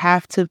you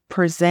have to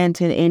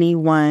present in any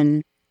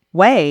one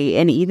way,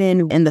 and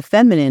even in the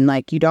feminine,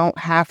 like you don't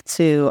have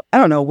to,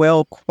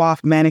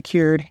 well-coiffed,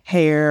 manicured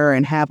hair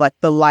and have like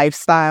the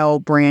lifestyle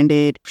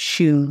branded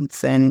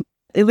shoes. And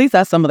at least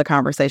that's some of the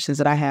conversations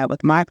that I have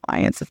with my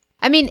clients.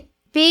 I mean,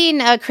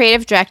 being a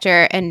creative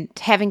director and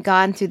having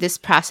gone through this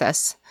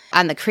process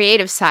on the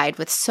creative side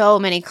with so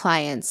many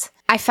clients,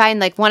 I find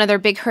like one of their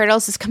big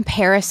hurdles is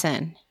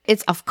comparison.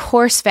 It's of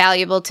course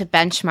valuable to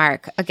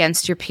benchmark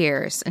against your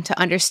peers and to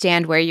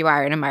understand where you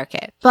are in a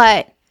market.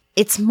 But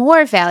it's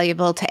more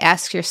valuable to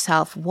ask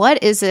yourself,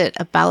 what is it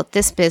about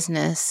this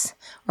business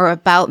or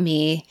about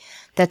me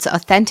that's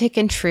authentic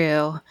and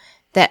true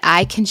that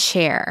I can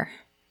share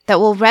that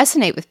will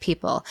resonate with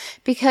people?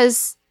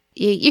 Because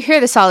you hear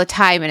this all the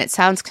time and it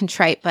sounds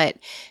contrite, but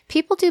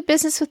people do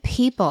business with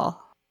people.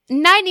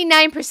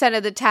 99%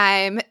 of the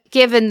time,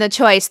 given the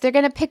choice, they're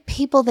going to pick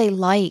people they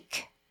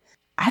like.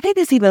 I think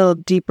it's even a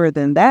little deeper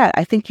than that.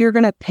 I think you're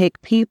going to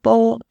pick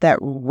people that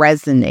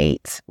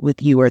resonate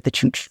with you or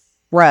that you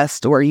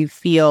trust or you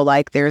feel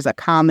like there's a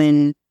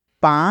common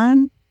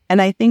bond.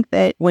 And I think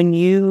that when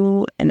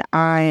you and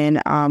I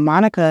and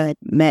Monica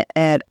met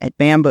at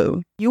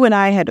Bamboo, you and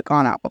I had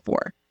gone out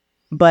before.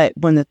 But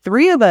when the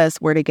three of us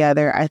were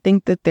together, I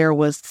think that there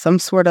was some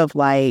sort of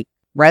like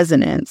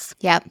resonance.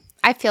 Yep.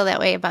 I feel that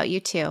way about you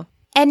too.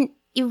 And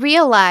you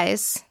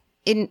realize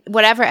in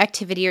whatever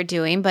activity you're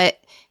doing, but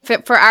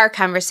for our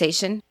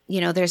conversation,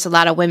 there's a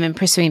lot of women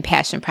pursuing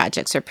passion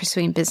projects or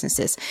pursuing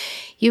businesses.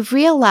 You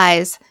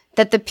realize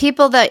that the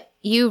people that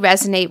you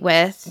resonate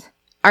with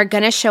are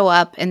going to show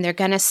up and they're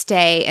going to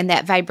stay and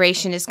that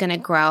vibration is going to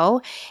grow.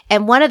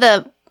 And one of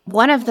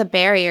the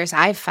barriers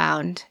I've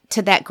found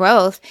to that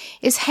growth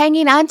is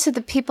hanging on to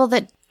the people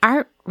that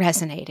aren't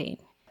resonating.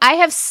 I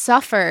have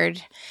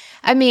suffered.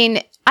 I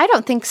mean, I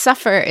don't think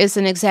suffer is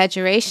an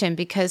exaggeration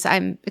because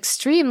I'm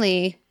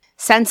extremely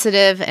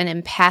sensitive and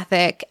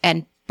empathic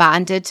and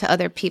bonded to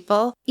other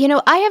people. You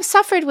know, I have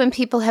suffered when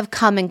people have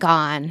come and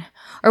gone,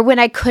 or when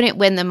I couldn't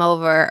win them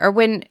over, or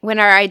when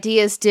our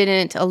ideas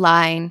didn't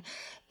align.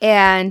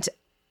 And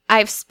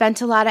I've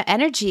spent a lot of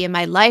energy in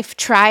my life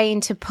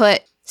trying to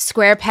put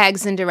square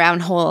pegs into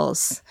round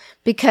holes,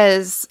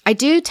 because I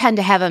do tend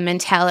to have a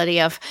mentality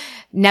of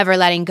never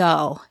letting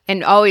go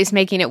and always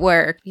making it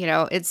work. You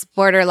know, it's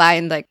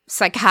borderline like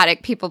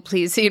psychotic people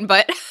pleasing,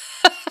 but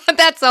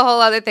that's a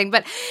whole other thing.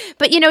 But,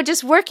 you know,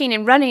 just working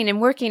and running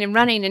and working and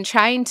running and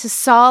trying to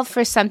solve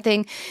for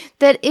something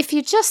that if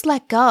you just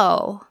let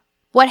go,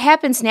 what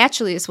happens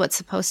naturally is what's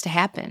supposed to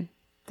happen.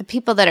 The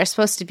people that are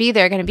supposed to be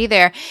there are going to be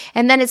there.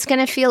 And then it's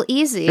going to feel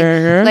easy.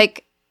 Mm-hmm.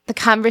 Like the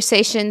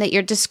conversation that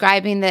you're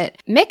describing that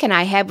Mick and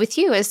I had with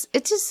you it's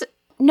just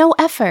no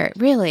effort,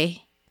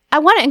 really. I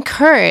want to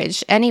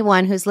encourage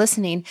anyone who's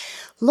listening,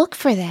 look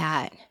for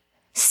that.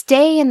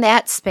 Stay in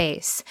that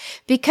space,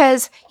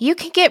 because you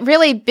can get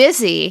really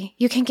busy.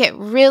 You can get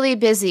really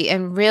busy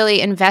and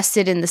really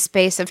invested in the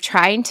space of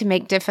trying to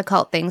make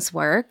difficult things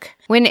work,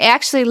 when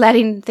actually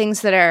letting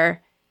things that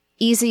are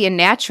easy and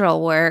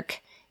natural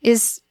work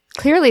is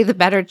clearly the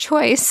better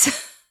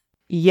choice.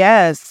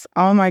 Yes.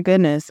 Oh, my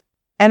goodness.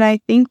 And I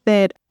think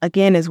that,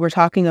 again, as we're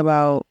talking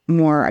about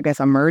more, I guess,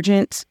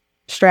 emergent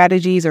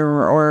strategies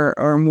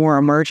or more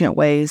emergent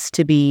ways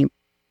to be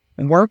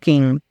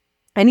working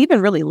and even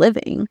really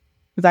living,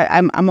 because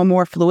I'm a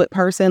more fluid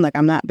person. Like,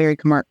 I'm not very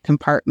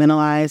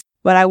compartmentalized.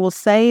 But I will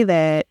say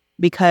that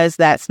because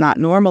that's not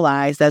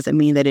normalized doesn't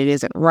mean that it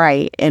isn't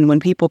right. And when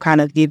people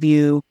kind of give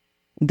you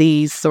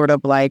these sort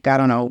of like, I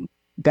don't know,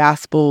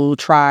 gospel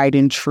tried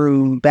and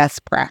true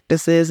best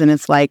practices, and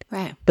it's like,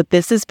 right, but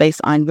this is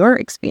based on your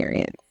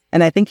experience.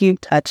 And I think you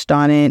touched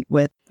on it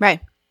with, right,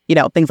 you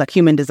know, things like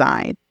human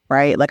design,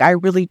 right? Like, I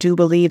really do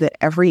believe that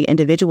every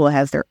individual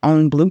has their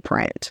own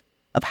blueprint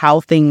of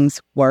how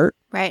things work,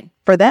 right,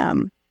 for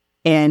them.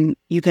 And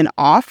you can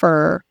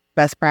offer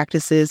best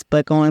practices,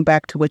 but going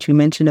back to what you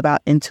mentioned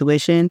about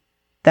intuition,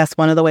 that's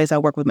one of the ways I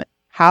work with it.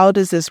 How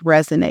does this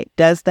resonate?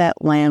 Does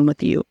that land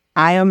with you?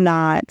 I am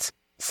not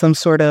some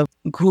sort of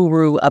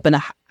guru up in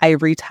an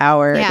ivory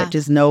tower that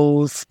just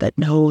knows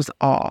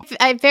all.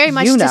 I very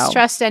much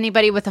distrust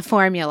anybody with a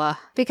formula,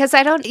 because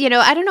I don't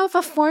know if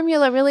a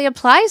formula really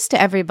applies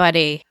to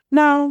everybody.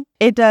 No,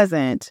 it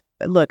doesn't.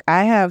 Look,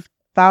 I have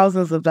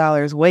thousands of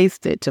dollars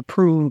wasted to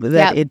prove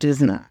that it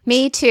does not.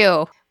 Me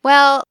too.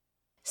 Well,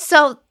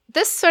 so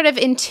this sort of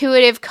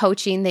intuitive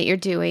coaching that you're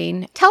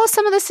doing, tell us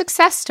some of the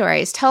success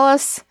stories. Tell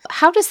us,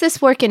 how does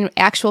this work in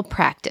actual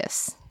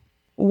practice?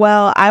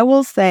 Well, I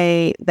will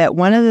say that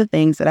one of the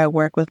things that I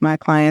work with my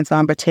clients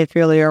on,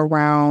 particularly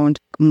around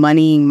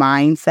money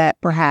mindset,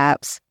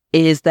 perhaps,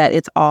 is that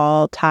it's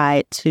all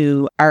tied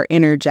to our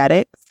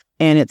energetics,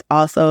 and it's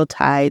also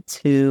tied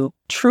to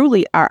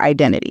truly our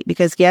identity.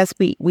 Because yes,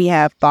 we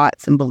have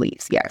thoughts and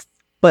beliefs, yes,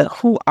 but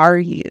who are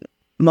you?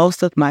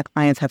 Most of my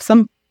clients have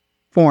some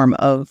form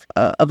of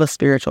a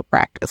spiritual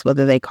practice,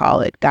 whether they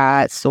call it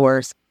God,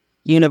 source,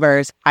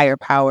 universe, higher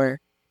power.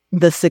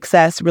 The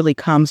success really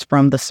comes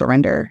from the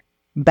surrender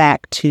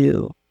back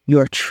to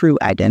your true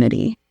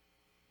identity,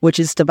 which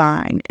is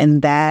divine.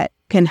 And that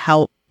can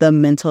help the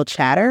mental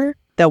chatter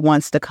that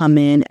wants to come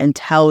in and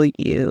tell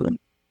you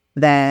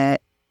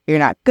that you're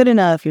not good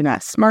enough, you're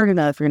not smart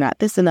enough, you're not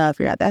this enough,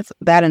 you're not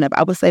that enough.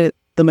 I would say that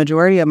the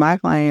majority of my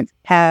clients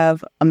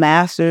have a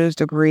master's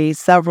degree,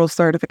 several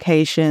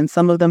certifications,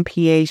 some of them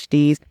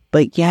PhDs,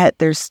 but yet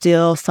there's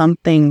still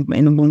something.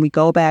 And when we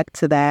go back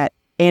to that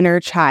inner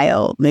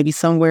child, maybe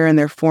somewhere in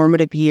their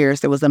formative years,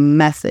 there was a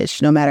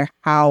message, no matter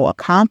how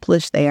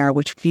accomplished they are,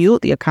 which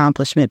fueled the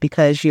accomplishment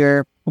because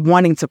you're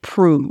wanting to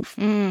prove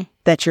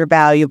that you're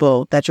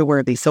valuable, that you're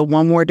worthy. So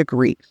one more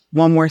degree,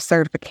 one more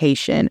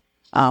certification,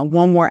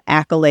 one more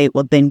accolade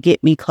will then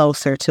get me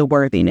closer to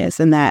worthiness.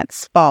 And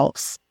that's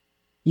false.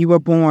 You were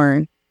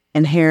born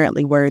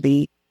inherently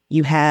worthy.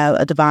 You have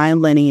a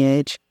divine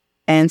lineage.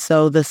 And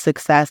so the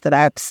success that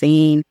I've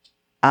seen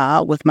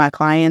with my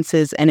clients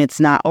is, and it's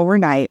not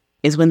overnight,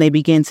 is when they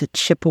begin to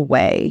chip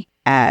away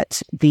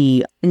at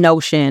the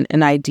notion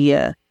and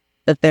idea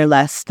that they're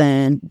less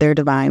than their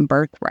divine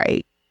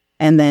birthright.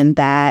 And then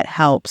that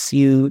helps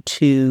you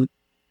to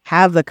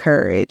have the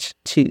courage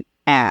to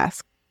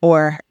ask,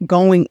 or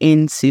going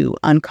into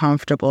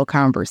uncomfortable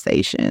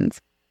conversations.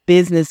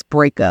 Business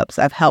breakups,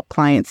 I've helped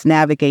clients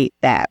navigate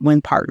that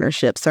when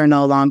partnerships are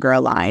no longer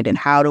aligned. And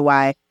how do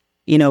I,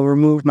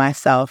 remove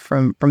myself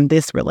from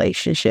this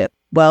relationship?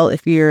 Well,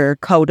 if you're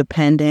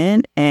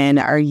codependent and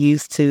are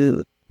used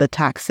to the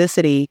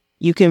toxicity,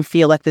 you can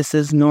feel like this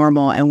is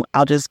normal and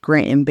I'll just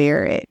grin and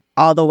bear it.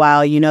 All the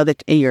while, you know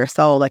that in your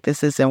soul, like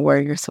this isn't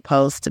where you're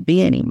supposed to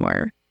be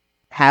anymore.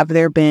 Have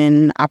there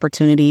been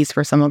opportunities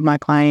for some of my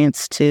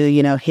clients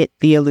to, hit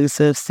the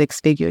elusive six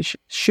figures?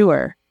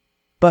 Sure.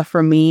 But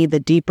for me, the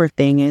deeper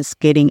thing is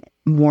getting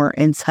more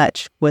in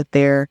touch with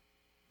their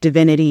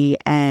divinity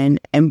and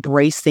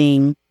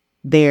embracing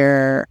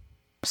their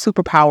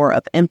superpower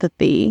of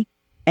empathy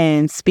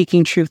and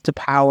speaking truth to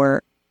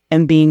power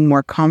and being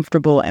more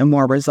comfortable and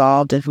more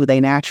resolved in who they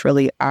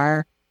naturally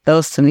are,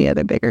 those to me are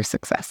the bigger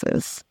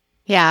successes.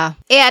 Yeah.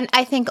 And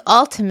I think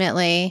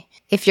ultimately,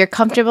 if you're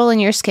comfortable in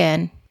your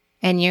skin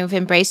and you've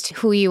embraced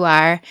who you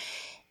are,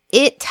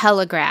 it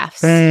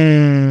telegraphs.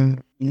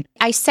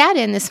 I sat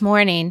in this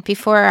morning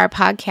before our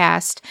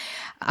podcast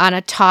on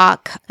a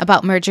talk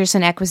about mergers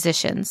and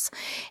acquisitions,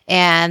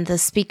 and the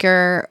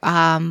speaker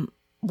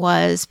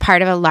was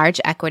part of a large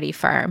equity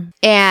firm.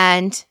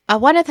 And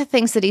one of the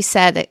things that he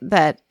said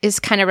that is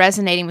kind of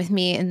resonating with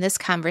me in this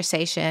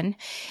conversation,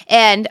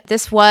 and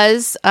this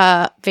was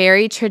a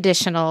very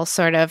traditional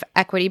sort of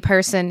equity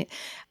person,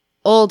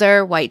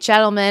 older white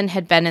gentleman,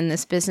 had been in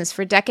this business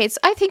for decades.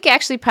 I think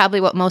actually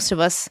probably what most of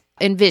us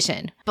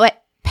envision.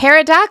 But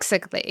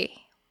paradoxically,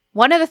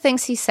 one of the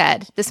things he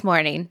said this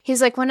morning,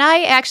 he's like, when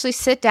I actually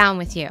sit down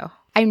with you,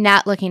 I'm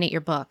not looking at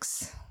your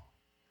books.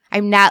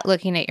 I'm not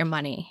looking at your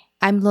money.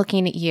 I'm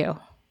looking at you.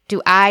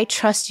 Do I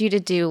trust you to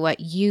do what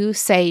you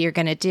say you're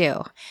going to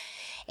do?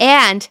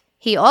 And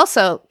he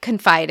also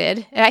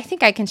confided, and I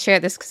think I can share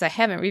this because I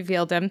haven't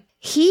revealed him,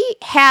 he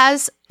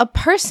has a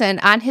person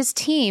on his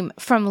team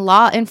from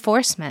law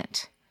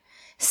enforcement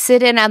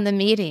sit in on the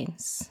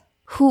meetings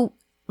who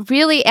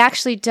really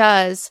actually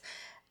does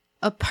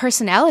a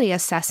personality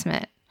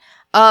assessment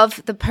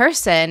of the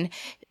person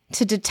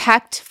to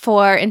detect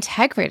for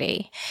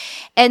integrity.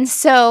 And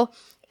so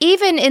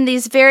even in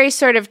these very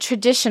sort of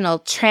traditional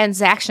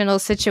transactional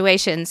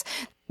situations,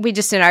 we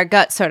just in our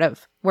gut sort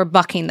of, we're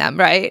bucking them,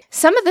 right?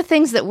 Some of the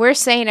things that we're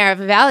saying are of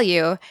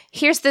value,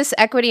 here's this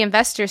equity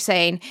investor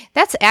saying,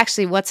 that's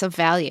actually what's of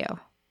value.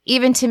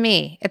 Even to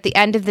me, at the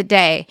end of the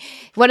day,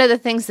 one of the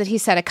things that he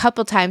said a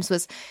couple times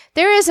was,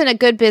 there isn't a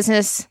good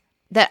business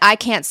that I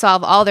can't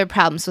solve all their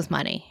problems with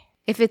money.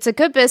 If it's a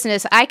good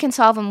business, I can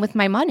solve them with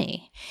my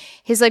money.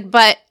 He's like,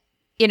 but,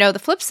 the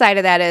flip side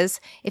of that is,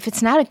 if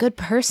it's not a good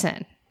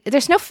person,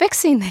 there's no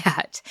fixing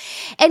that.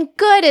 And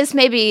good is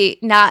maybe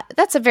not,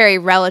 that's a very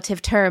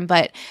relative term,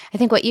 but I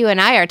think what you and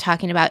I are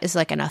talking about is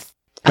like an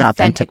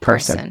authentic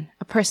person,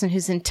 a person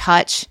who's in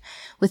touch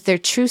with their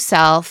true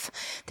self.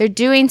 They're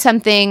doing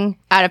something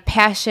out of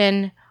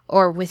passion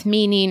or with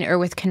meaning or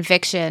with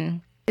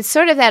conviction. It's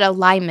sort of that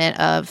alignment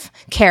of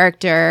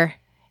character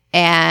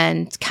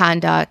and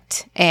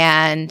conduct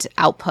and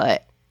output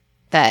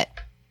that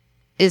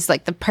is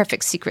like the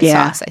perfect secret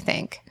sauce, I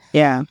think.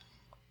 Yeah.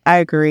 I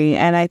agree.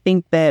 And I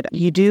think that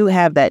you do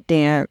have that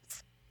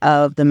dance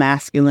of the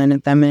masculine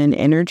and feminine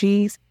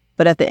energies.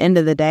 But at the end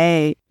of the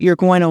day, you're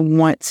going to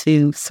want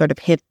to sort of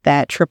hit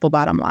that triple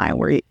bottom line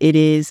where it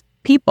is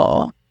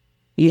people.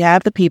 You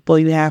have the people,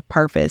 you have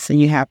purpose,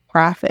 and you have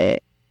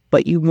profit.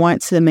 But you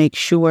want to make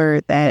sure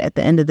that at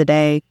the end of the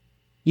day,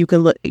 you can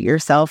look at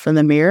yourself in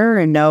the mirror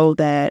and know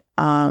that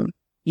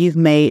you've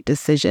made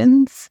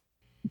decisions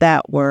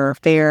that were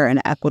fair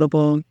and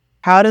equitable.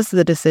 How does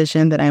the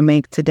decision that I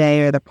make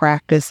today or the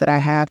practice that I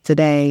have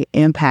today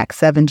impact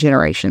 7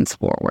 generations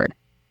forward?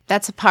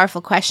 That's a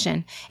powerful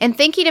question. And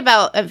thinking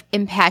about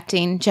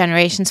impacting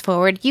generations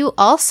forward, you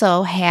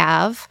also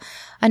have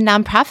a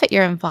nonprofit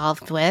you're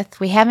involved with.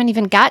 We haven't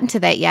even gotten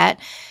to that yet.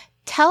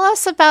 Tell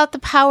us about the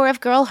Power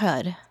of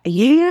Girlhood.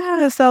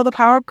 Yeah, so the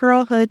Power of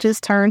Girlhood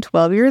just turned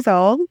 12 years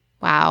old.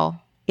 Wow.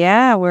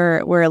 Yeah,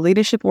 we're a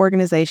leadership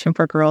organization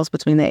for girls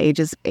between the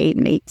ages of 8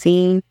 and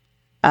 18.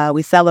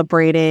 We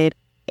celebrated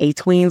a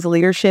Tweens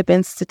Leadership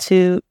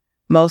Institute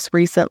most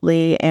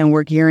recently, and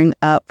we're gearing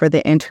up for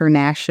the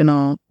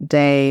International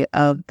Day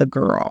of the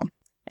Girl.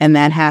 And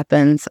that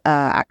happens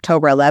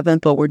October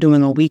 11th, but we're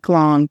doing a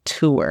week-long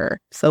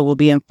tour. So we'll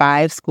be in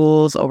 5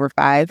 schools over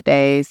 5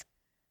 days,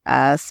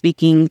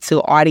 speaking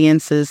to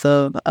audiences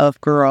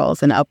of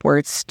girls and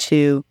upwards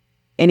to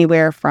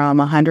anywhere from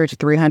 100 to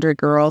 300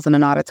 girls in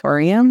an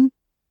auditorium.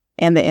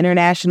 And the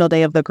International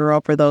Day of the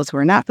Girl, for those who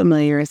are not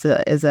familiar, is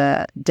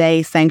a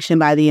day sanctioned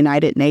by the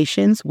United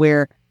Nations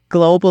where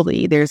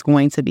globally there's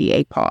going to be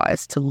a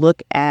pause to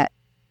look at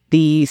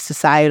the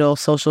societal,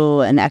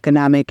 social, and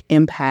economic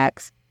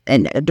impacts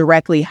and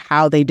directly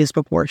how they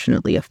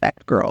disproportionately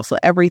affect girls. So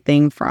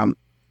everything from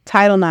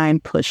Title IX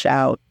push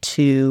out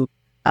to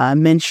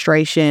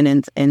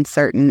menstruation in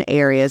certain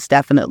areas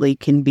definitely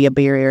can be a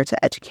barrier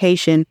to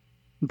education,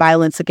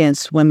 violence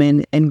against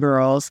women and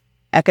girls,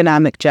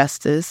 economic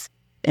justice,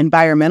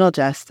 environmental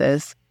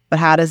justice, but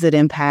how does it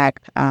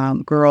impact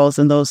girls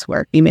and those who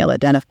are female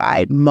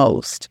identified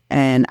most?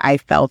 And I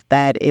felt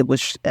that it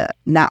was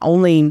not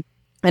only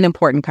an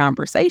important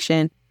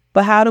conversation,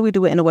 but how do we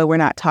do it in a way we're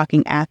not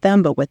talking at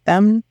them, but with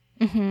them?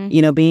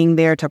 Mm-hmm. Being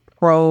there to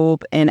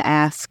probe and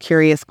ask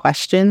curious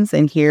questions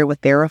and hear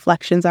what their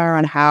reflections are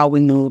on how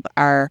we move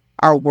our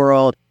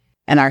world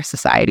and our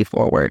society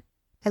forward.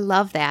 I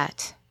love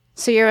that.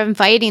 So you're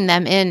inviting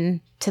them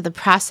in to the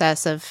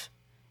process of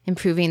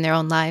improving their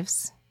own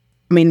lives.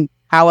 I mean,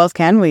 how else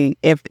can we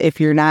if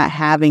you're not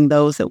having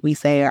those that we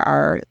say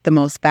are the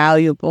most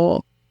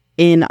valuable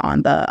in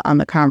on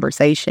the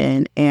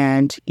conversation.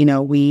 And,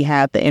 we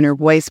have the Inner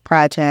Voice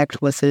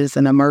Project, which is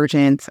an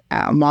emergent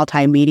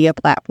multimedia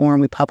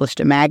platform. We published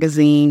a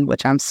magazine,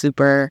 which I'm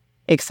super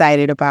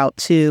excited about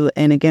too.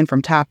 And again,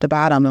 from top to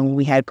bottom, and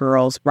we had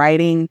girls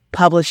writing,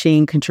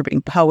 publishing,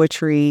 contributing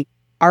poetry,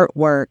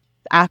 artwork,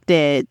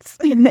 op-eds,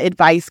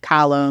 advice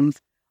columns,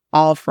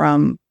 all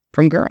from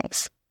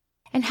girls.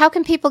 And how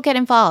can people get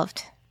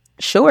involved?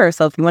 Sure.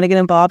 So if you want to get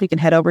involved, you can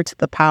head over to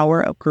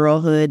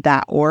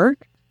thepowerofgirlhood.org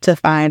to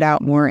find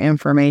out more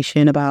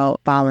information about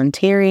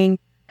volunteering,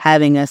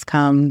 having us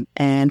come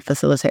and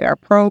facilitate our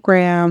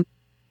program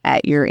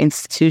at your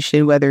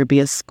institution, whether it be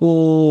a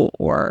school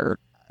or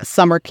a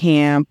summer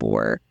camp,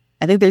 or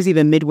I think there's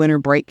even midwinter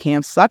break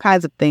camps, all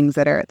kinds of things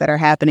that are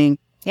happening.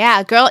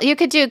 Yeah, you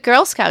could do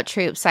Girl Scout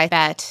troops, I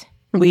bet.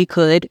 We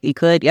could.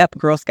 Yep.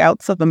 Girl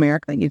Scouts of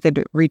America. You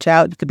could reach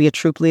out. You could be a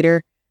troop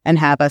leader and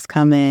have us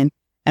come in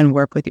and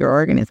work with your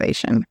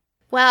organization.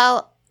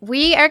 Well,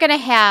 we are going to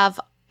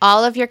have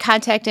all of your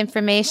contact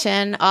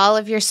information, all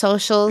of your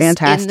socials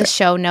Fantastic. In the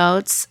show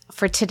notes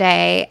for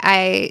today.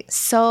 I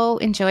so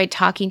enjoyed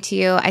talking to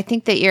you. I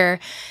think that your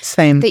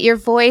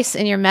voice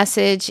and your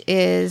message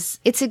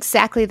it's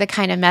exactly the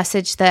kind of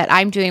message that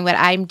I'm doing what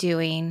I'm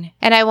doing.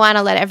 And I want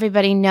to let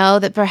everybody know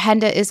that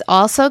Ber-Henda is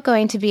also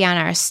going to be on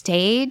our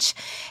stage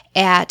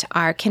at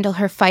our Kindle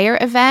Her Fire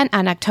event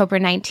on October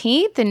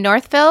 19th in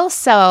Northville.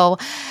 So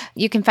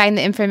you can find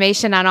the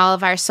information on all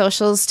of our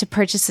socials to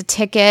purchase a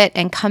ticket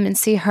and come and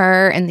see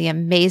her and the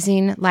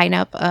amazing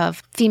lineup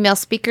of female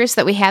speakers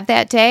that we have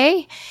that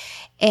day.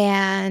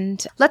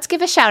 And let's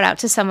give a shout out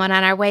to someone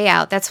on our way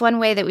out. That's one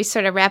way that we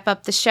sort of wrap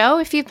up the show.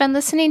 If you've been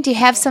listening, do you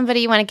have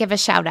somebody you want to give a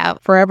shout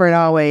out? Forever and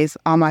always,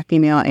 all my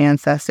female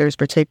ancestors,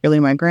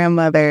 particularly my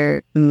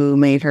grandmother, who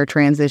made her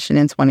transition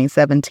in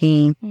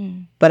 2017.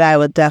 But I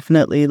would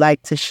definitely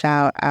like to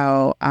shout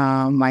out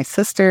my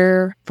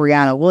sister,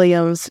 Brianna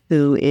Williams,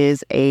 who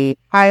is a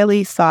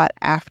highly sought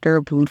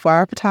after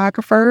boudoir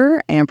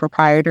photographer and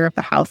proprietor of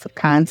the House of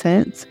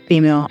Contents,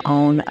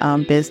 female-owned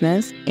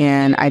business.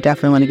 And I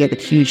definitely want to give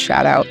a huge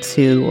shout out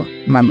to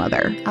my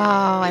mother.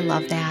 Oh, I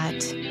love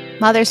that.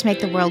 Mothers make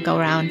the world go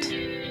round.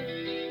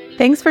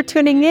 Thanks for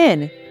tuning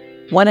in.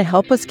 Want to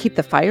help us keep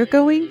the fire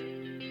going?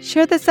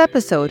 Share this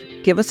episode,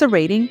 give us a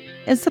rating,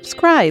 and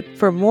subscribe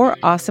for more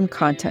awesome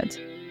content.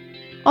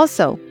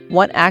 Also,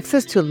 want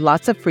access to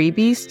lots of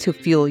freebies to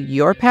fuel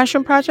your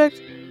passion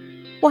project?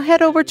 Well,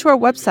 head over to our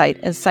website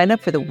and sign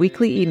up for the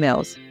weekly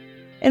emails.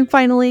 And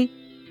finally,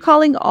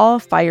 calling all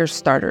fire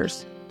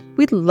starters.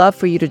 We'd love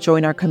for you to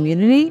join our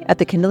community at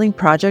the Kindling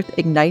Project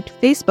Ignite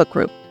Facebook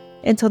group.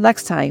 Until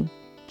next time,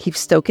 keep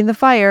stoking the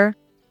fire